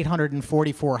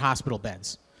 7,844 hospital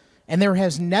beds, and there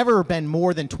has never been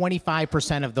more than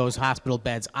 25% of those hospital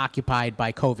beds occupied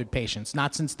by COVID patients,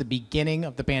 not since the beginning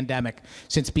of the pandemic,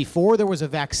 since before there was a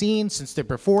vaccine,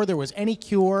 before there was any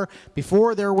cure,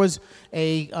 before there was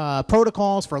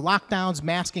protocols for lockdowns,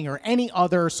 masking, or any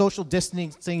other social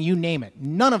distancing, you name it.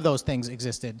 None of those things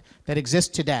existed that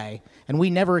exist today, and we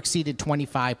never exceeded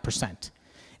 25%.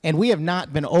 And we have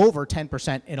not been over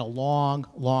 10% in a long,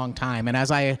 long time. And as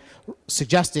I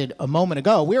suggested a moment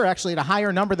ago, we're actually at a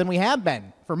higher number than we have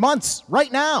been for months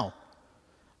right now.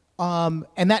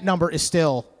 And that number is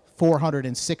still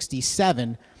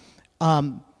 467.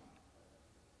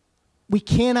 We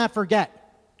cannot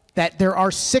forget that there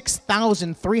are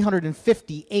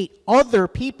 6,358 other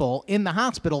people in the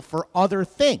hospital for other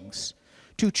things.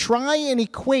 To try and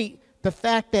equate the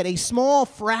fact that a small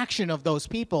fraction of those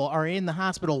people are in the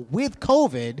hospital with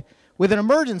COVID, with an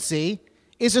emergency,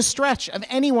 is a stretch of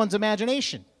anyone's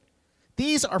imagination.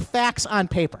 These are facts on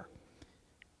paper.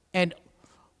 And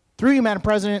through you, Madam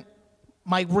President,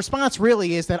 my response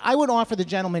really is that I would offer the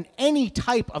gentleman any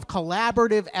type of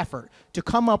collaborative effort to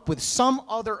come up with some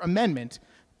other amendment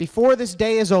before this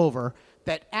day is over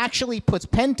that actually puts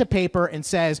pen to paper and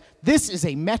says, this is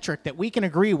a metric that we can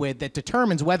agree with that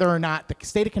determines whether or not the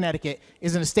state of Connecticut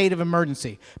is in a state of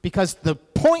emergency. Because the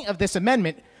point of this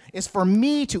amendment is for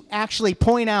me to actually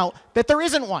point out that there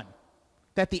isn't one,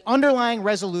 that the underlying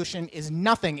resolution is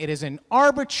nothing. It is an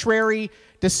arbitrary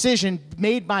decision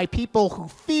made by people who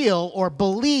feel or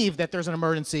believe that there's an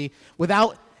emergency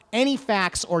without any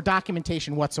facts or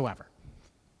documentation whatsoever.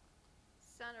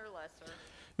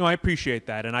 No, I appreciate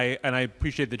that, and I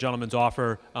appreciate the gentleman's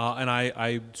offer, and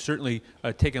I certainly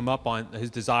take him up on his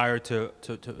desire to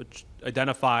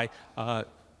identify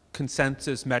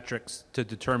consensus metrics to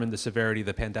determine the severity of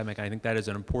the pandemic. I think that is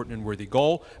an important and worthy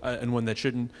goal, and one that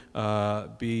shouldn't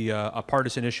be a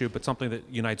partisan issue, but something that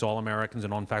unites all Americans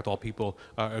and, in fact, all people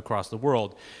across the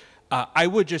world. I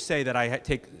would just say that I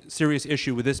take serious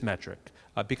issue with this metric,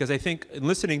 because I think in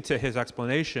listening to his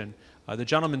explanation, the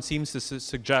gentleman seems to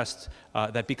suggest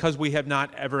that because we have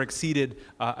not ever exceeded,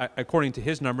 according to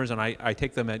his numbers, and I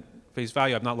take them at face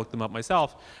value, I've not looked them up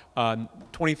myself,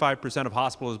 25% of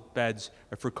hospital beds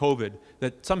are for COVID,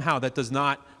 that somehow that does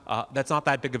not, that's not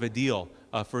that big of a deal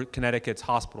for Connecticut's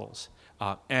hospitals.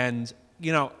 And,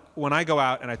 you know, when I go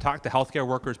out and I talk to healthcare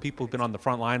workers, people who've been on the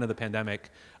front line of the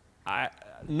pandemic,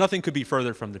 nothing could be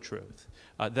further from the truth.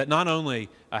 That not only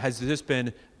has this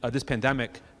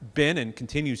pandemic been and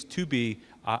continues to be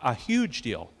a huge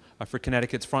deal for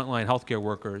Connecticut's frontline healthcare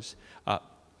workers,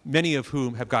 many of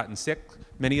whom have gotten sick,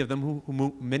 many of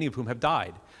whom have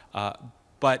died.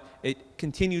 But it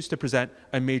continues to present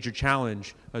a major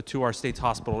challenge to our state's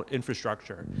hospital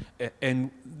infrastructure.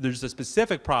 And there's a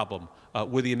specific problem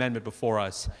with the amendment before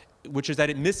us, which is that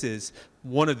it misses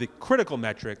one of the critical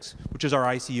metrics, which is our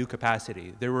ICU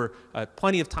capacity. There were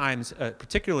plenty of times,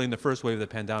 particularly in the first wave of the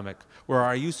pandemic, where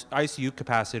our ICU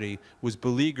capacity was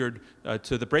beleaguered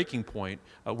to the breaking point,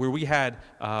 where we had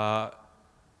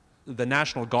the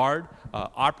National Guard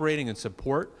operating in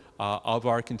support of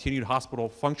our continued hospital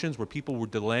functions, where people were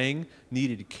delaying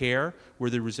needed care, where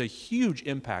there was a huge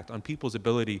impact on people's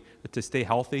ability to stay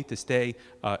healthy, to stay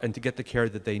and to get the care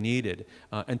that they needed.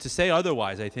 And to say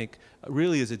otherwise, I think,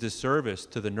 really is a disservice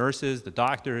to the nurses, the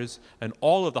doctors, and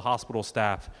all of the hospital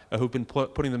staff who've been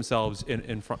putting themselves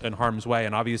in harm's way.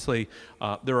 And obviously,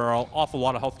 there are an awful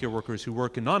lot of healthcare workers who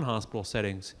work in non-hospital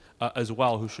settings as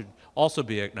well, who should also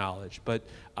be acknowledged. But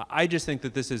I just think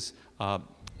that this is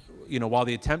you know, while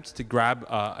the attempt to grab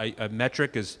a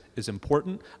metric is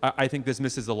important, I think this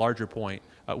misses the larger point,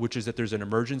 which is that there's an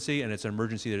emergency, and it's an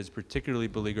emergency that has particularly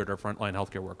beleaguered our frontline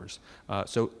healthcare workers.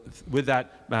 So with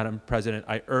that, Madam President,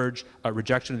 I urge a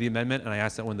rejection of the amendment, and I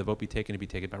ask that when the vote be taken, it be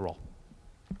taken by roll.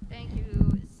 Thank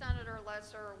you, Senator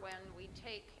Lesser. When we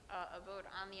take a vote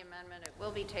on the amendment, it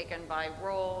will be taken by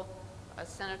roll.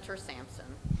 Senator Sampson.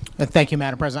 Thank you,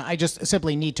 Madam President. I just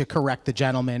simply need to correct the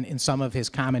gentleman in some of his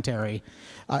commentary.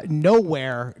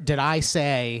 Nowhere did I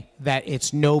say that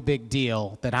it's no big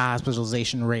deal that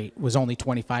hospitalization rate was only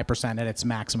 25% at its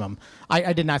maximum.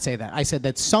 I did not say that. I said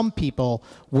that some people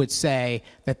would say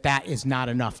that that is not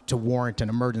enough to warrant an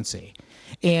emergency.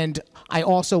 And I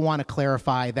also want to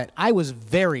clarify that I was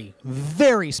very,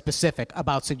 very specific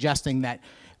about suggesting that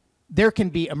there can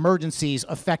be emergencies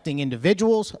affecting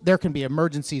individuals, there can be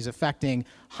emergencies affecting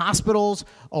hospitals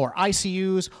or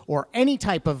ICUs or any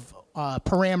type of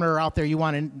parameter out there you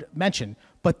want to mention.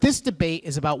 But this debate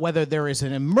is about whether there is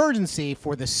an emergency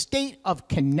for the state of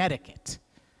Connecticut.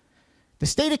 The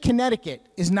state of Connecticut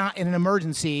is not in an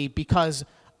emergency because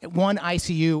one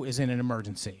ICU is in an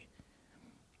emergency.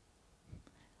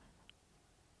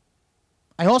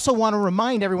 I also want to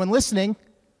remind everyone listening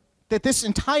that this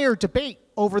entire debate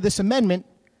over this amendment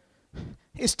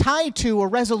is tied to a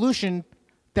resolution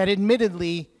that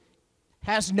admittedly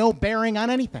has no bearing on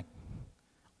anything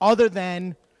other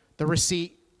than the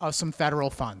receipt of some federal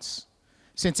funds,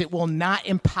 since it will not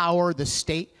empower the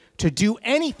state to do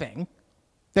anything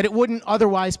that it wouldn't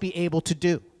otherwise be able to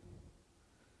do.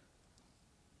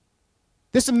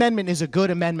 This amendment is a good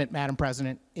amendment, Madam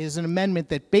President. It is an amendment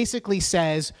that basically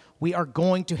says we are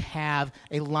going to have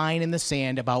a line in the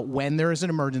sand about when there is an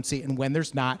emergency and when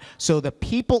there's not, so the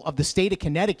people of the state of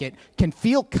Connecticut can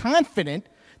feel confident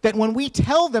that when we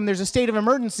tell them there's a state of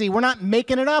emergency, we're not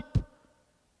making it up.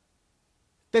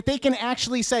 That they can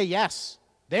actually say, yes,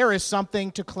 there is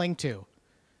something to cling to.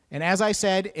 And as I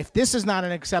said, if this is not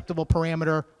an acceptable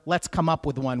parameter, let's come up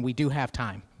with one. We do have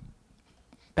time.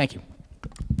 Thank you.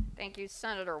 Thank you,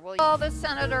 Senator Williams. All the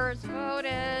senators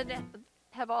voted.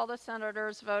 Have all the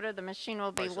senators voted? The machine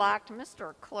will be locked.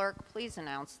 Mr. Clerk, please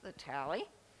announce the tally.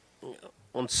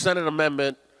 On Senate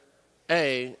Amendment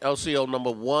A, LCO number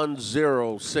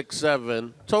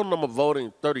 1067, total number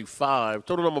voting 35,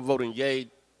 total number voting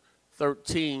yea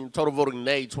 13, total voting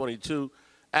nay 22,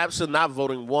 absent not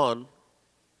voting 1.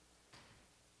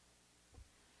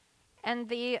 And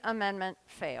the amendment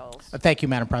fails. Thank you,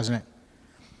 Madam President.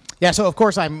 Yeah, so of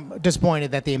course I'm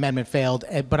disappointed that the amendment failed,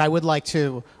 but I would like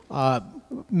to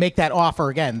make that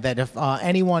offer again, that if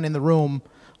anyone in the room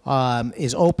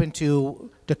is open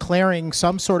to declaring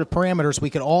some sort of parameters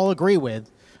we could all agree with,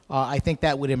 I think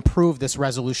that would improve this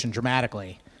resolution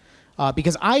dramatically.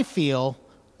 Because I feel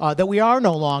that we are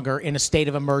no longer in a state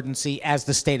of emergency as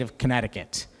the state of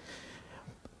Connecticut.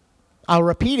 I'll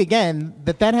repeat again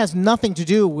that that has nothing to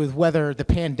do with whether the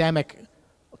pandemic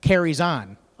carries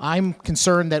on. I'm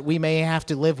concerned that we may have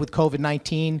to live with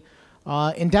COVID-19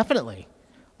 indefinitely,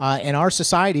 and our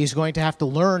society is going to have to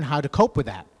learn how to cope with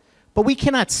that. But we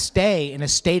cannot stay in a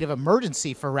state of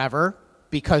emergency forever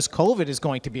because COVID is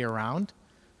going to be around.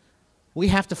 We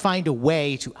have to find a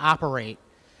way to operate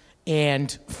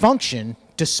and function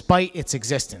despite its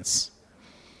existence.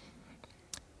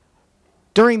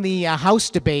 During the House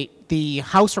debate, the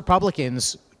House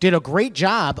Republicans did a great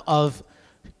job of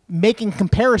making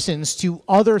comparisons to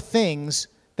other things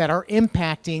that are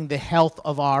impacting the health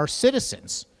of our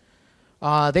citizens.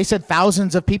 They said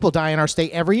thousands of people die in our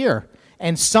state every year,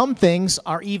 and some things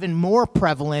are even more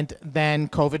prevalent than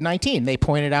COVID-19. They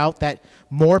pointed out that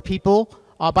more people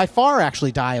by far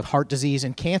actually die of heart disease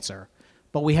and cancer,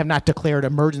 but we have not declared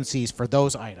emergencies for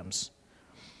those items.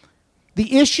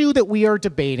 The issue that we are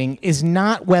debating is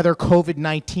not whether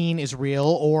COVID-19 is real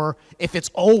or if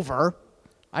it's over.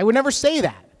 I would never say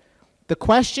that. The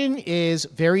question is,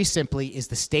 very simply, is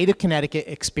the state of Connecticut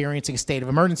experiencing a state of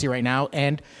emergency right now?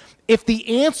 And if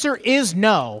the answer is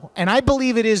no, and I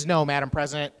believe it is no, Madam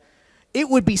President, it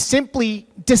would be simply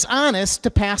dishonest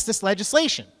to pass this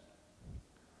legislation.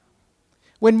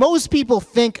 When most people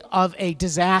think of a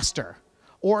disaster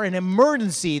or an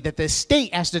emergency that the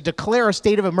state has to declare a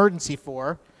state of emergency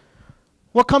for,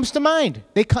 what comes to mind?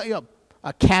 They call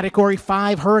a Category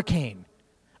 5 hurricane,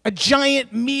 a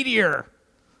giant meteor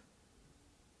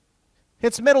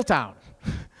hits Middletown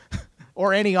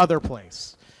or any other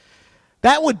place.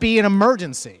 That would be an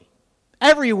emergency.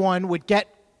 Everyone would get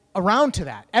around to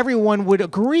that. Everyone would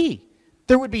agree.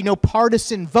 There would be no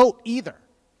partisan vote either.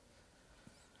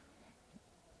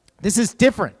 This is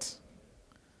different.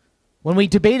 When we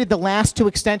debated the last two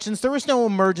extensions, there was no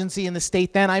emergency in the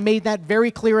state then. I made that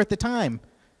very clear at the time.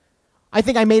 I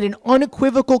think I made an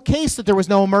unequivocal case that there was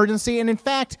no emergency, and in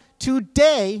fact,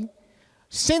 today,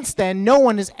 since then, no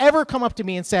one has ever come up to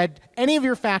me and said, any of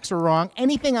your facts are wrong,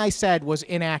 anything I said was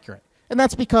inaccurate. And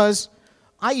that's because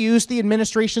I used the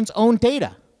administration's own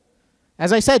data.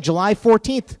 As I said, July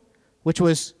 14th, which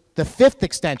was The 5th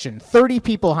extension, 30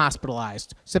 people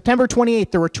hospitalized. September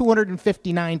 28th, there were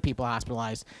 259 people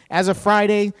hospitalized. As of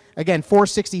Friday, again,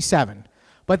 467.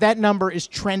 But that number is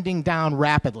trending down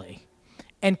rapidly.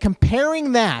 And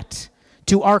comparing that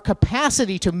to our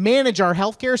capacity to manage our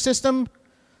healthcare system,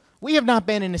 we have not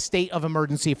been in a state of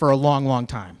emergency for a long, long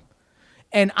time.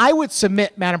 And I would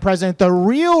submit, Madam President, the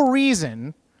real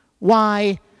reason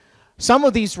why some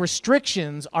of these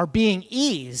restrictions are being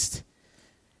eased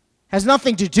has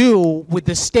nothing to do with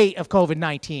the state of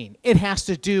COVID-19. It has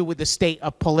to do with the state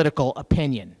of political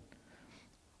opinion,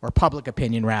 or public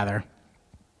opinion, rather.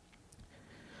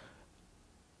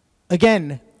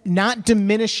 Again, not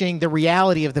diminishing the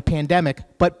reality of the pandemic,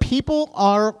 but people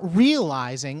are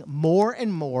realizing more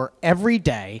and more every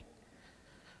day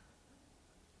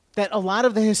that a lot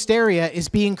of the hysteria is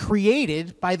being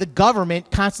created by the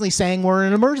government constantly saying we're in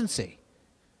an emergency,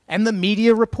 and the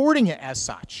media reporting it as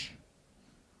such.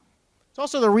 It's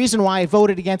also the reason why I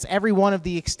voted against every one of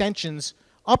the extensions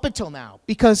up until now,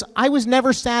 because I was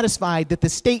never satisfied that the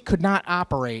state could not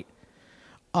operate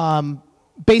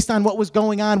based on what was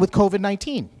going on with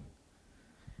COVID-19.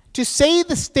 To say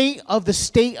the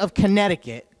state of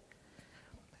Connecticut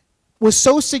was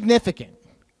so significant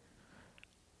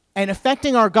and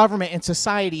affecting our government and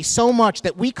society so much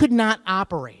that we could not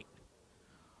operate,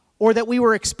 or that we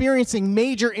were experiencing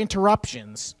major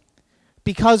interruptions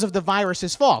because of the virus,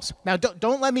 is false. Now,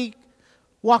 don't let me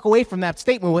walk away from that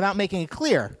statement without making it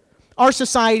clear. Our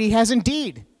society has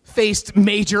indeed faced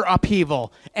major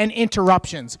upheaval and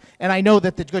interruptions. And I know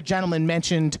that the good gentleman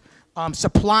mentioned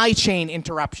supply chain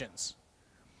interruptions.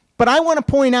 But I want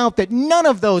to point out that none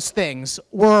of those things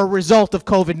were a result of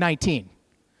COVID-19.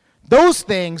 Those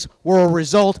things were a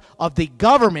result of the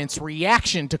government's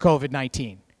reaction to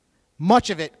COVID-19, much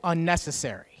of it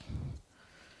unnecessary.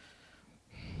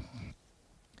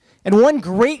 And one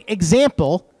great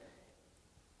example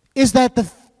is that the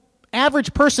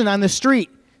average person on the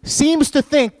street seems to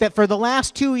think that for the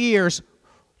last 2 years,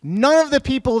 none of the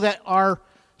people that are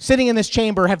sitting in this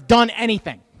chamber have done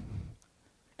anything.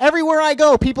 Everywhere I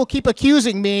go, people keep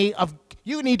accusing me of,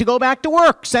 you need to go back to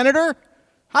work, Senator.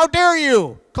 How dare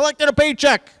you? Collected a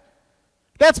paycheck.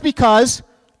 That's because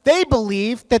they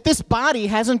believe that this body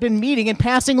hasn't been meeting and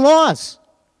passing laws.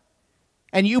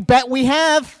 And you bet we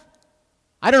have.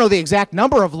 I don't know the exact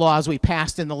number of laws we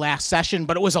passed in the last session,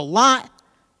 but it was a lot.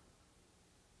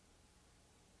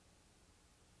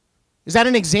 Is that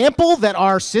an example that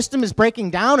our system is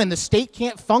breaking down and the state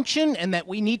can't function and that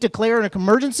we need to declare an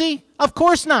emergency? Of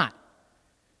course not.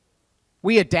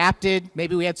 We adapted.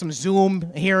 Maybe we had some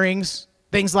Zoom hearings,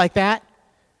 things like that.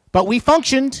 But we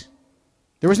functioned.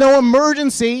 There was no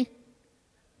emergency.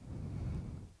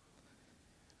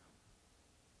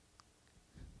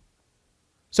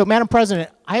 So, Madam President,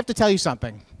 I have to tell you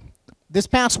something. This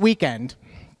past weekend,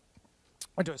 I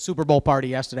went to a Super Bowl party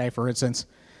yesterday, for instance,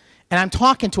 and I'm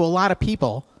talking to a lot of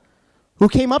people who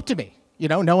came up to me, you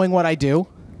know, knowing what I do.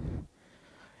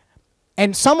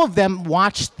 And some of them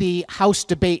watched the House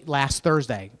debate last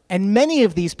Thursday. And many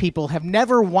of these people have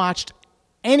never watched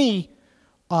any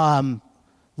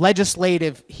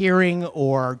legislative hearing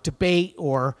or debate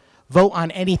or vote on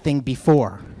anything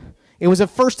before. It was a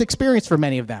first experience for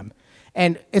many of them.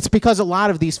 And it's because a lot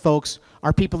of these folks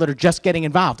are people that are just getting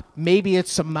involved. Maybe it's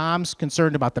some moms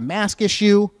concerned about the mask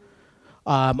issue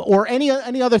or any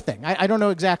other thing. I don't know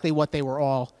exactly what they were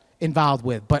all involved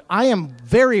with, but I am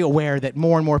very aware that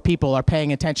more and more people are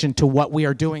paying attention to what we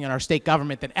are doing in our state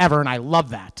government than ever, and I love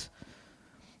that.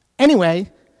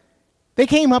 Anyway, they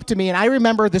came up to me, and I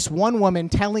remember this one woman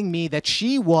telling me that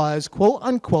she was, quote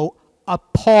unquote,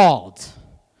 appalled.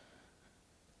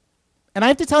 And I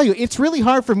have to tell you, it's really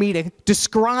hard for me to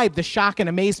describe the shock and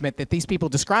amazement that these people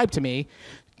described to me,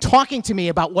 talking to me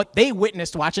about what they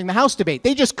witnessed watching the House debate.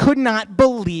 They just could not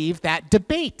believe that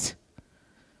debate.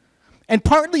 And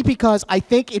partly because I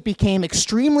think it became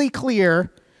extremely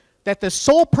clear that the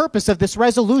sole purpose of this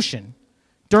resolution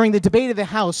during the debate of the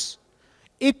House,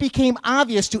 it became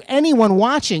obvious to anyone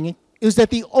watching is that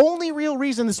the only real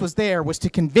reason this was there was to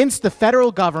convince the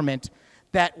federal government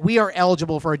that we are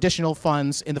eligible for additional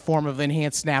funds in the form of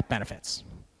enhanced SNAP benefits.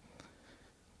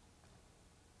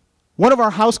 One of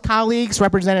our House colleagues,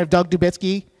 Representative Doug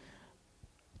Dubitsky,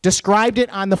 described it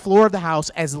on the floor of the House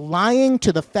as lying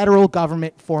to the federal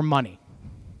government for money.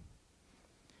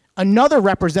 Another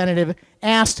representative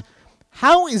asked,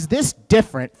 how is this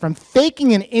different from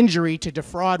faking an injury to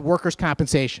defraud workers'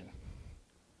 compensation?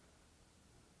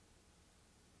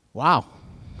 Wow,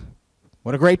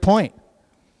 what a great point.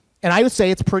 And I would say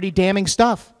it's pretty damning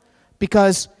stuff,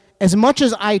 because as much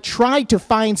as I tried to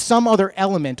find some other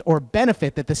element or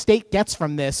benefit that the state gets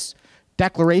from this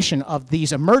declaration of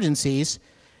these emergencies,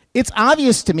 it's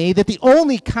obvious to me that the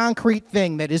only concrete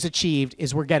thing that is achieved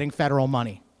is we're getting federal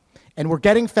money. And we're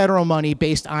getting federal money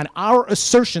based on our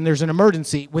assertion there's an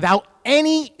emergency without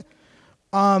any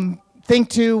thing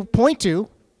to point to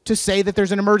say that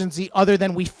there's an emergency other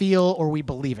than we feel or we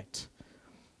believe it.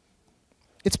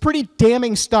 It's pretty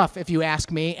damning stuff, if you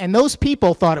ask me, and those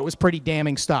people thought it was pretty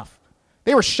damning stuff.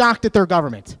 They were shocked at their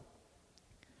government.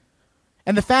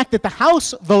 And the fact that the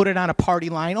House voted on a party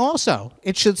line also,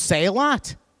 it should say a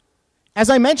lot. As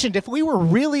I mentioned, if we were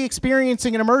really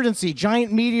experiencing an emergency,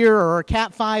 giant meteor or a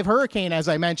Cat 5 hurricane, as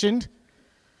I mentioned,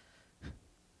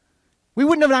 we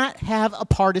would not have a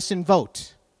partisan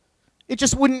vote. It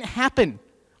just wouldn't happen.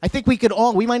 I think we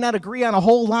might not agree on a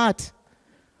whole lot,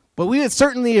 but we would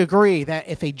certainly agree that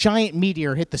if a giant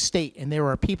meteor hit the state and there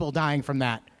were people dying from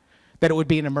that it would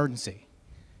be an emergency.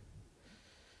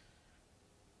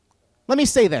 Let me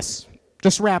say this,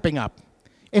 just wrapping up.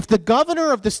 If the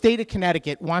governor of the state of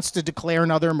Connecticut wants to declare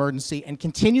another emergency and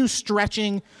continue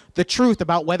stretching the truth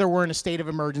about whether we're in a state of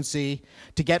emergency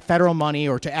to get federal money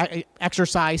or to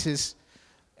exercise his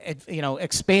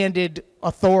expanded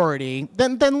authority,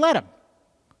 then let him.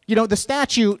 You know, the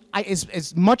statute,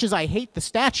 as much as I hate the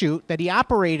statute that he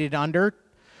operated under,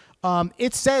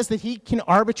 it says that he can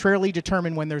arbitrarily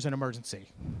determine when there's an emergency.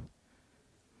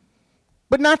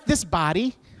 But not this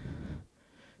body.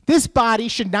 This body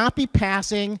should not be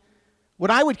passing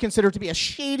what I would consider to be a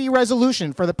shady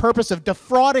resolution for the purpose of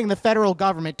defrauding the federal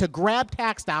government to grab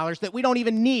tax dollars that we don't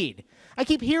even need. I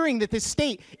keep hearing that this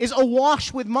state is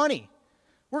awash with money.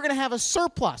 We're going to have a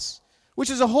surplus, which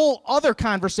is a whole other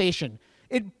conversation.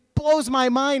 It blows my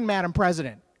mind, Madam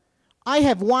President. I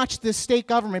have watched this state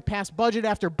government pass budget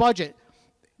after budget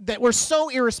that were so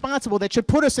irresponsible that should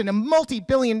put us in a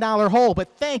multi-billion-dollar hole,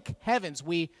 but thank heavens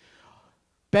we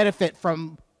benefit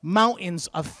from mountains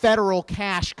of federal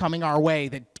cash coming our way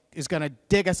that is going to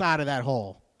dig us out of that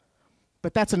hole.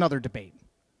 But that's another debate.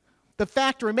 The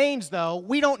fact remains, though,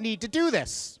 we don't need to do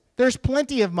this. There's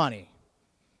plenty of money.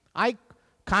 I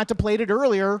contemplated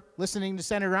earlier, listening to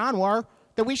Senator Anwar,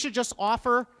 that we should just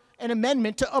offer an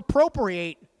amendment to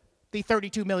appropriate the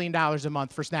 $32 million a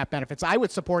month for SNAP benefits. I would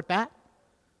support that.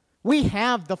 We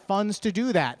have the funds to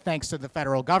do that, thanks to the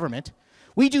federal government.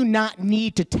 We do not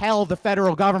need to tell the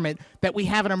federal government that we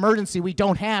have an emergency we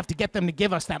don't have to get them to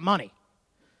give us that money.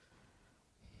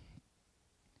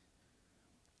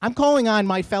 I'm calling on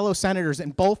my fellow senators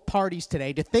in both parties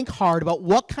today to think hard about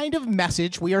what kind of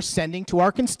message we are sending to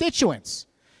our constituents.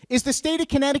 Is the state of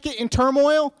Connecticut in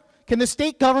turmoil? Can the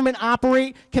state government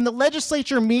operate? Can the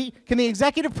legislature meet? Can the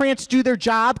executive branch do their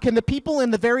job? Can the people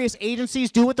in the various agencies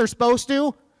do what they're supposed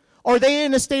to? Or are they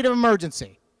in a state of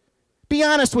emergency? Be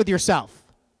honest with yourself.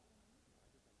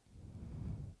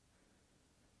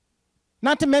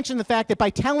 Not to mention the fact that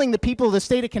by telling the people of the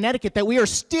state of Connecticut that we are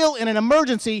still in an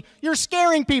emergency, you're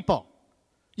scaring people.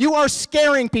 You are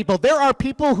scaring people. There are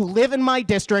people who live in my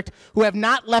district who have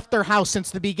not left their house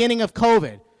since the beginning of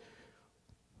COVID.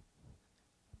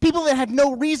 People that had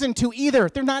no reason to either.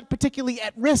 They're not particularly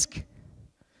at risk.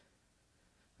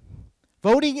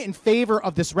 Voting in favor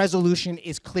of this resolution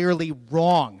is clearly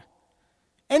wrong.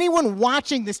 Anyone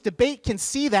watching this debate can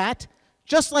see that,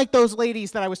 just like those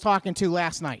ladies that I was talking to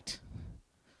last night.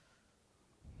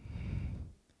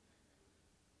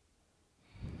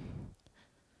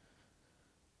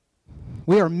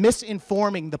 We are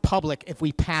misinforming the public if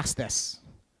we pass this.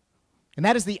 And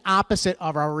that is the opposite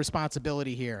of our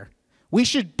responsibility here. We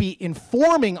should be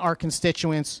informing our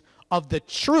constituents of the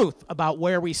truth about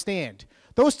where we stand.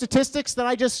 Those statistics that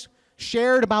I just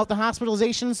shared about the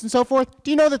hospitalizations and so forth,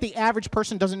 do you know that the average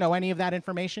person doesn't know any of that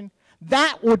information?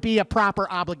 That would be a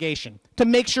proper obligation, to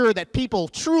make sure that people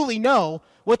truly know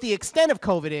what the extent of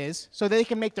COVID is so they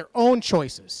can make their own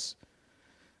choices.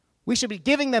 We should be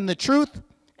giving them the truth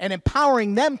and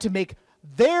empowering them to make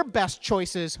their best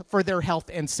choices for their health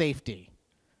and safety.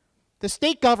 The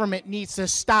state government needs to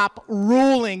stop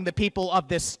ruling the people of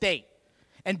this state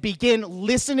and begin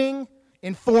listening,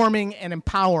 informing, and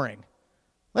empowering.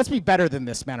 Let's be better than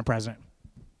this, Madam President.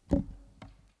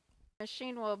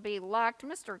 Machine will be locked.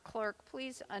 Mr. Clerk,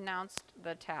 please announce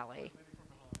the tally.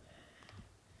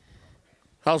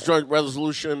 House Joint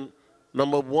Resolution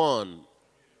number 1.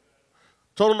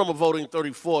 Total number voting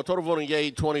 34. Total voting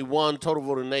yea 21. Total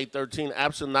voting nay 13.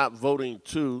 Absent not voting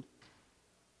 2.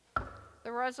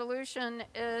 The resolution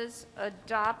is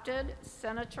adopted.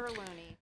 Senator Looney.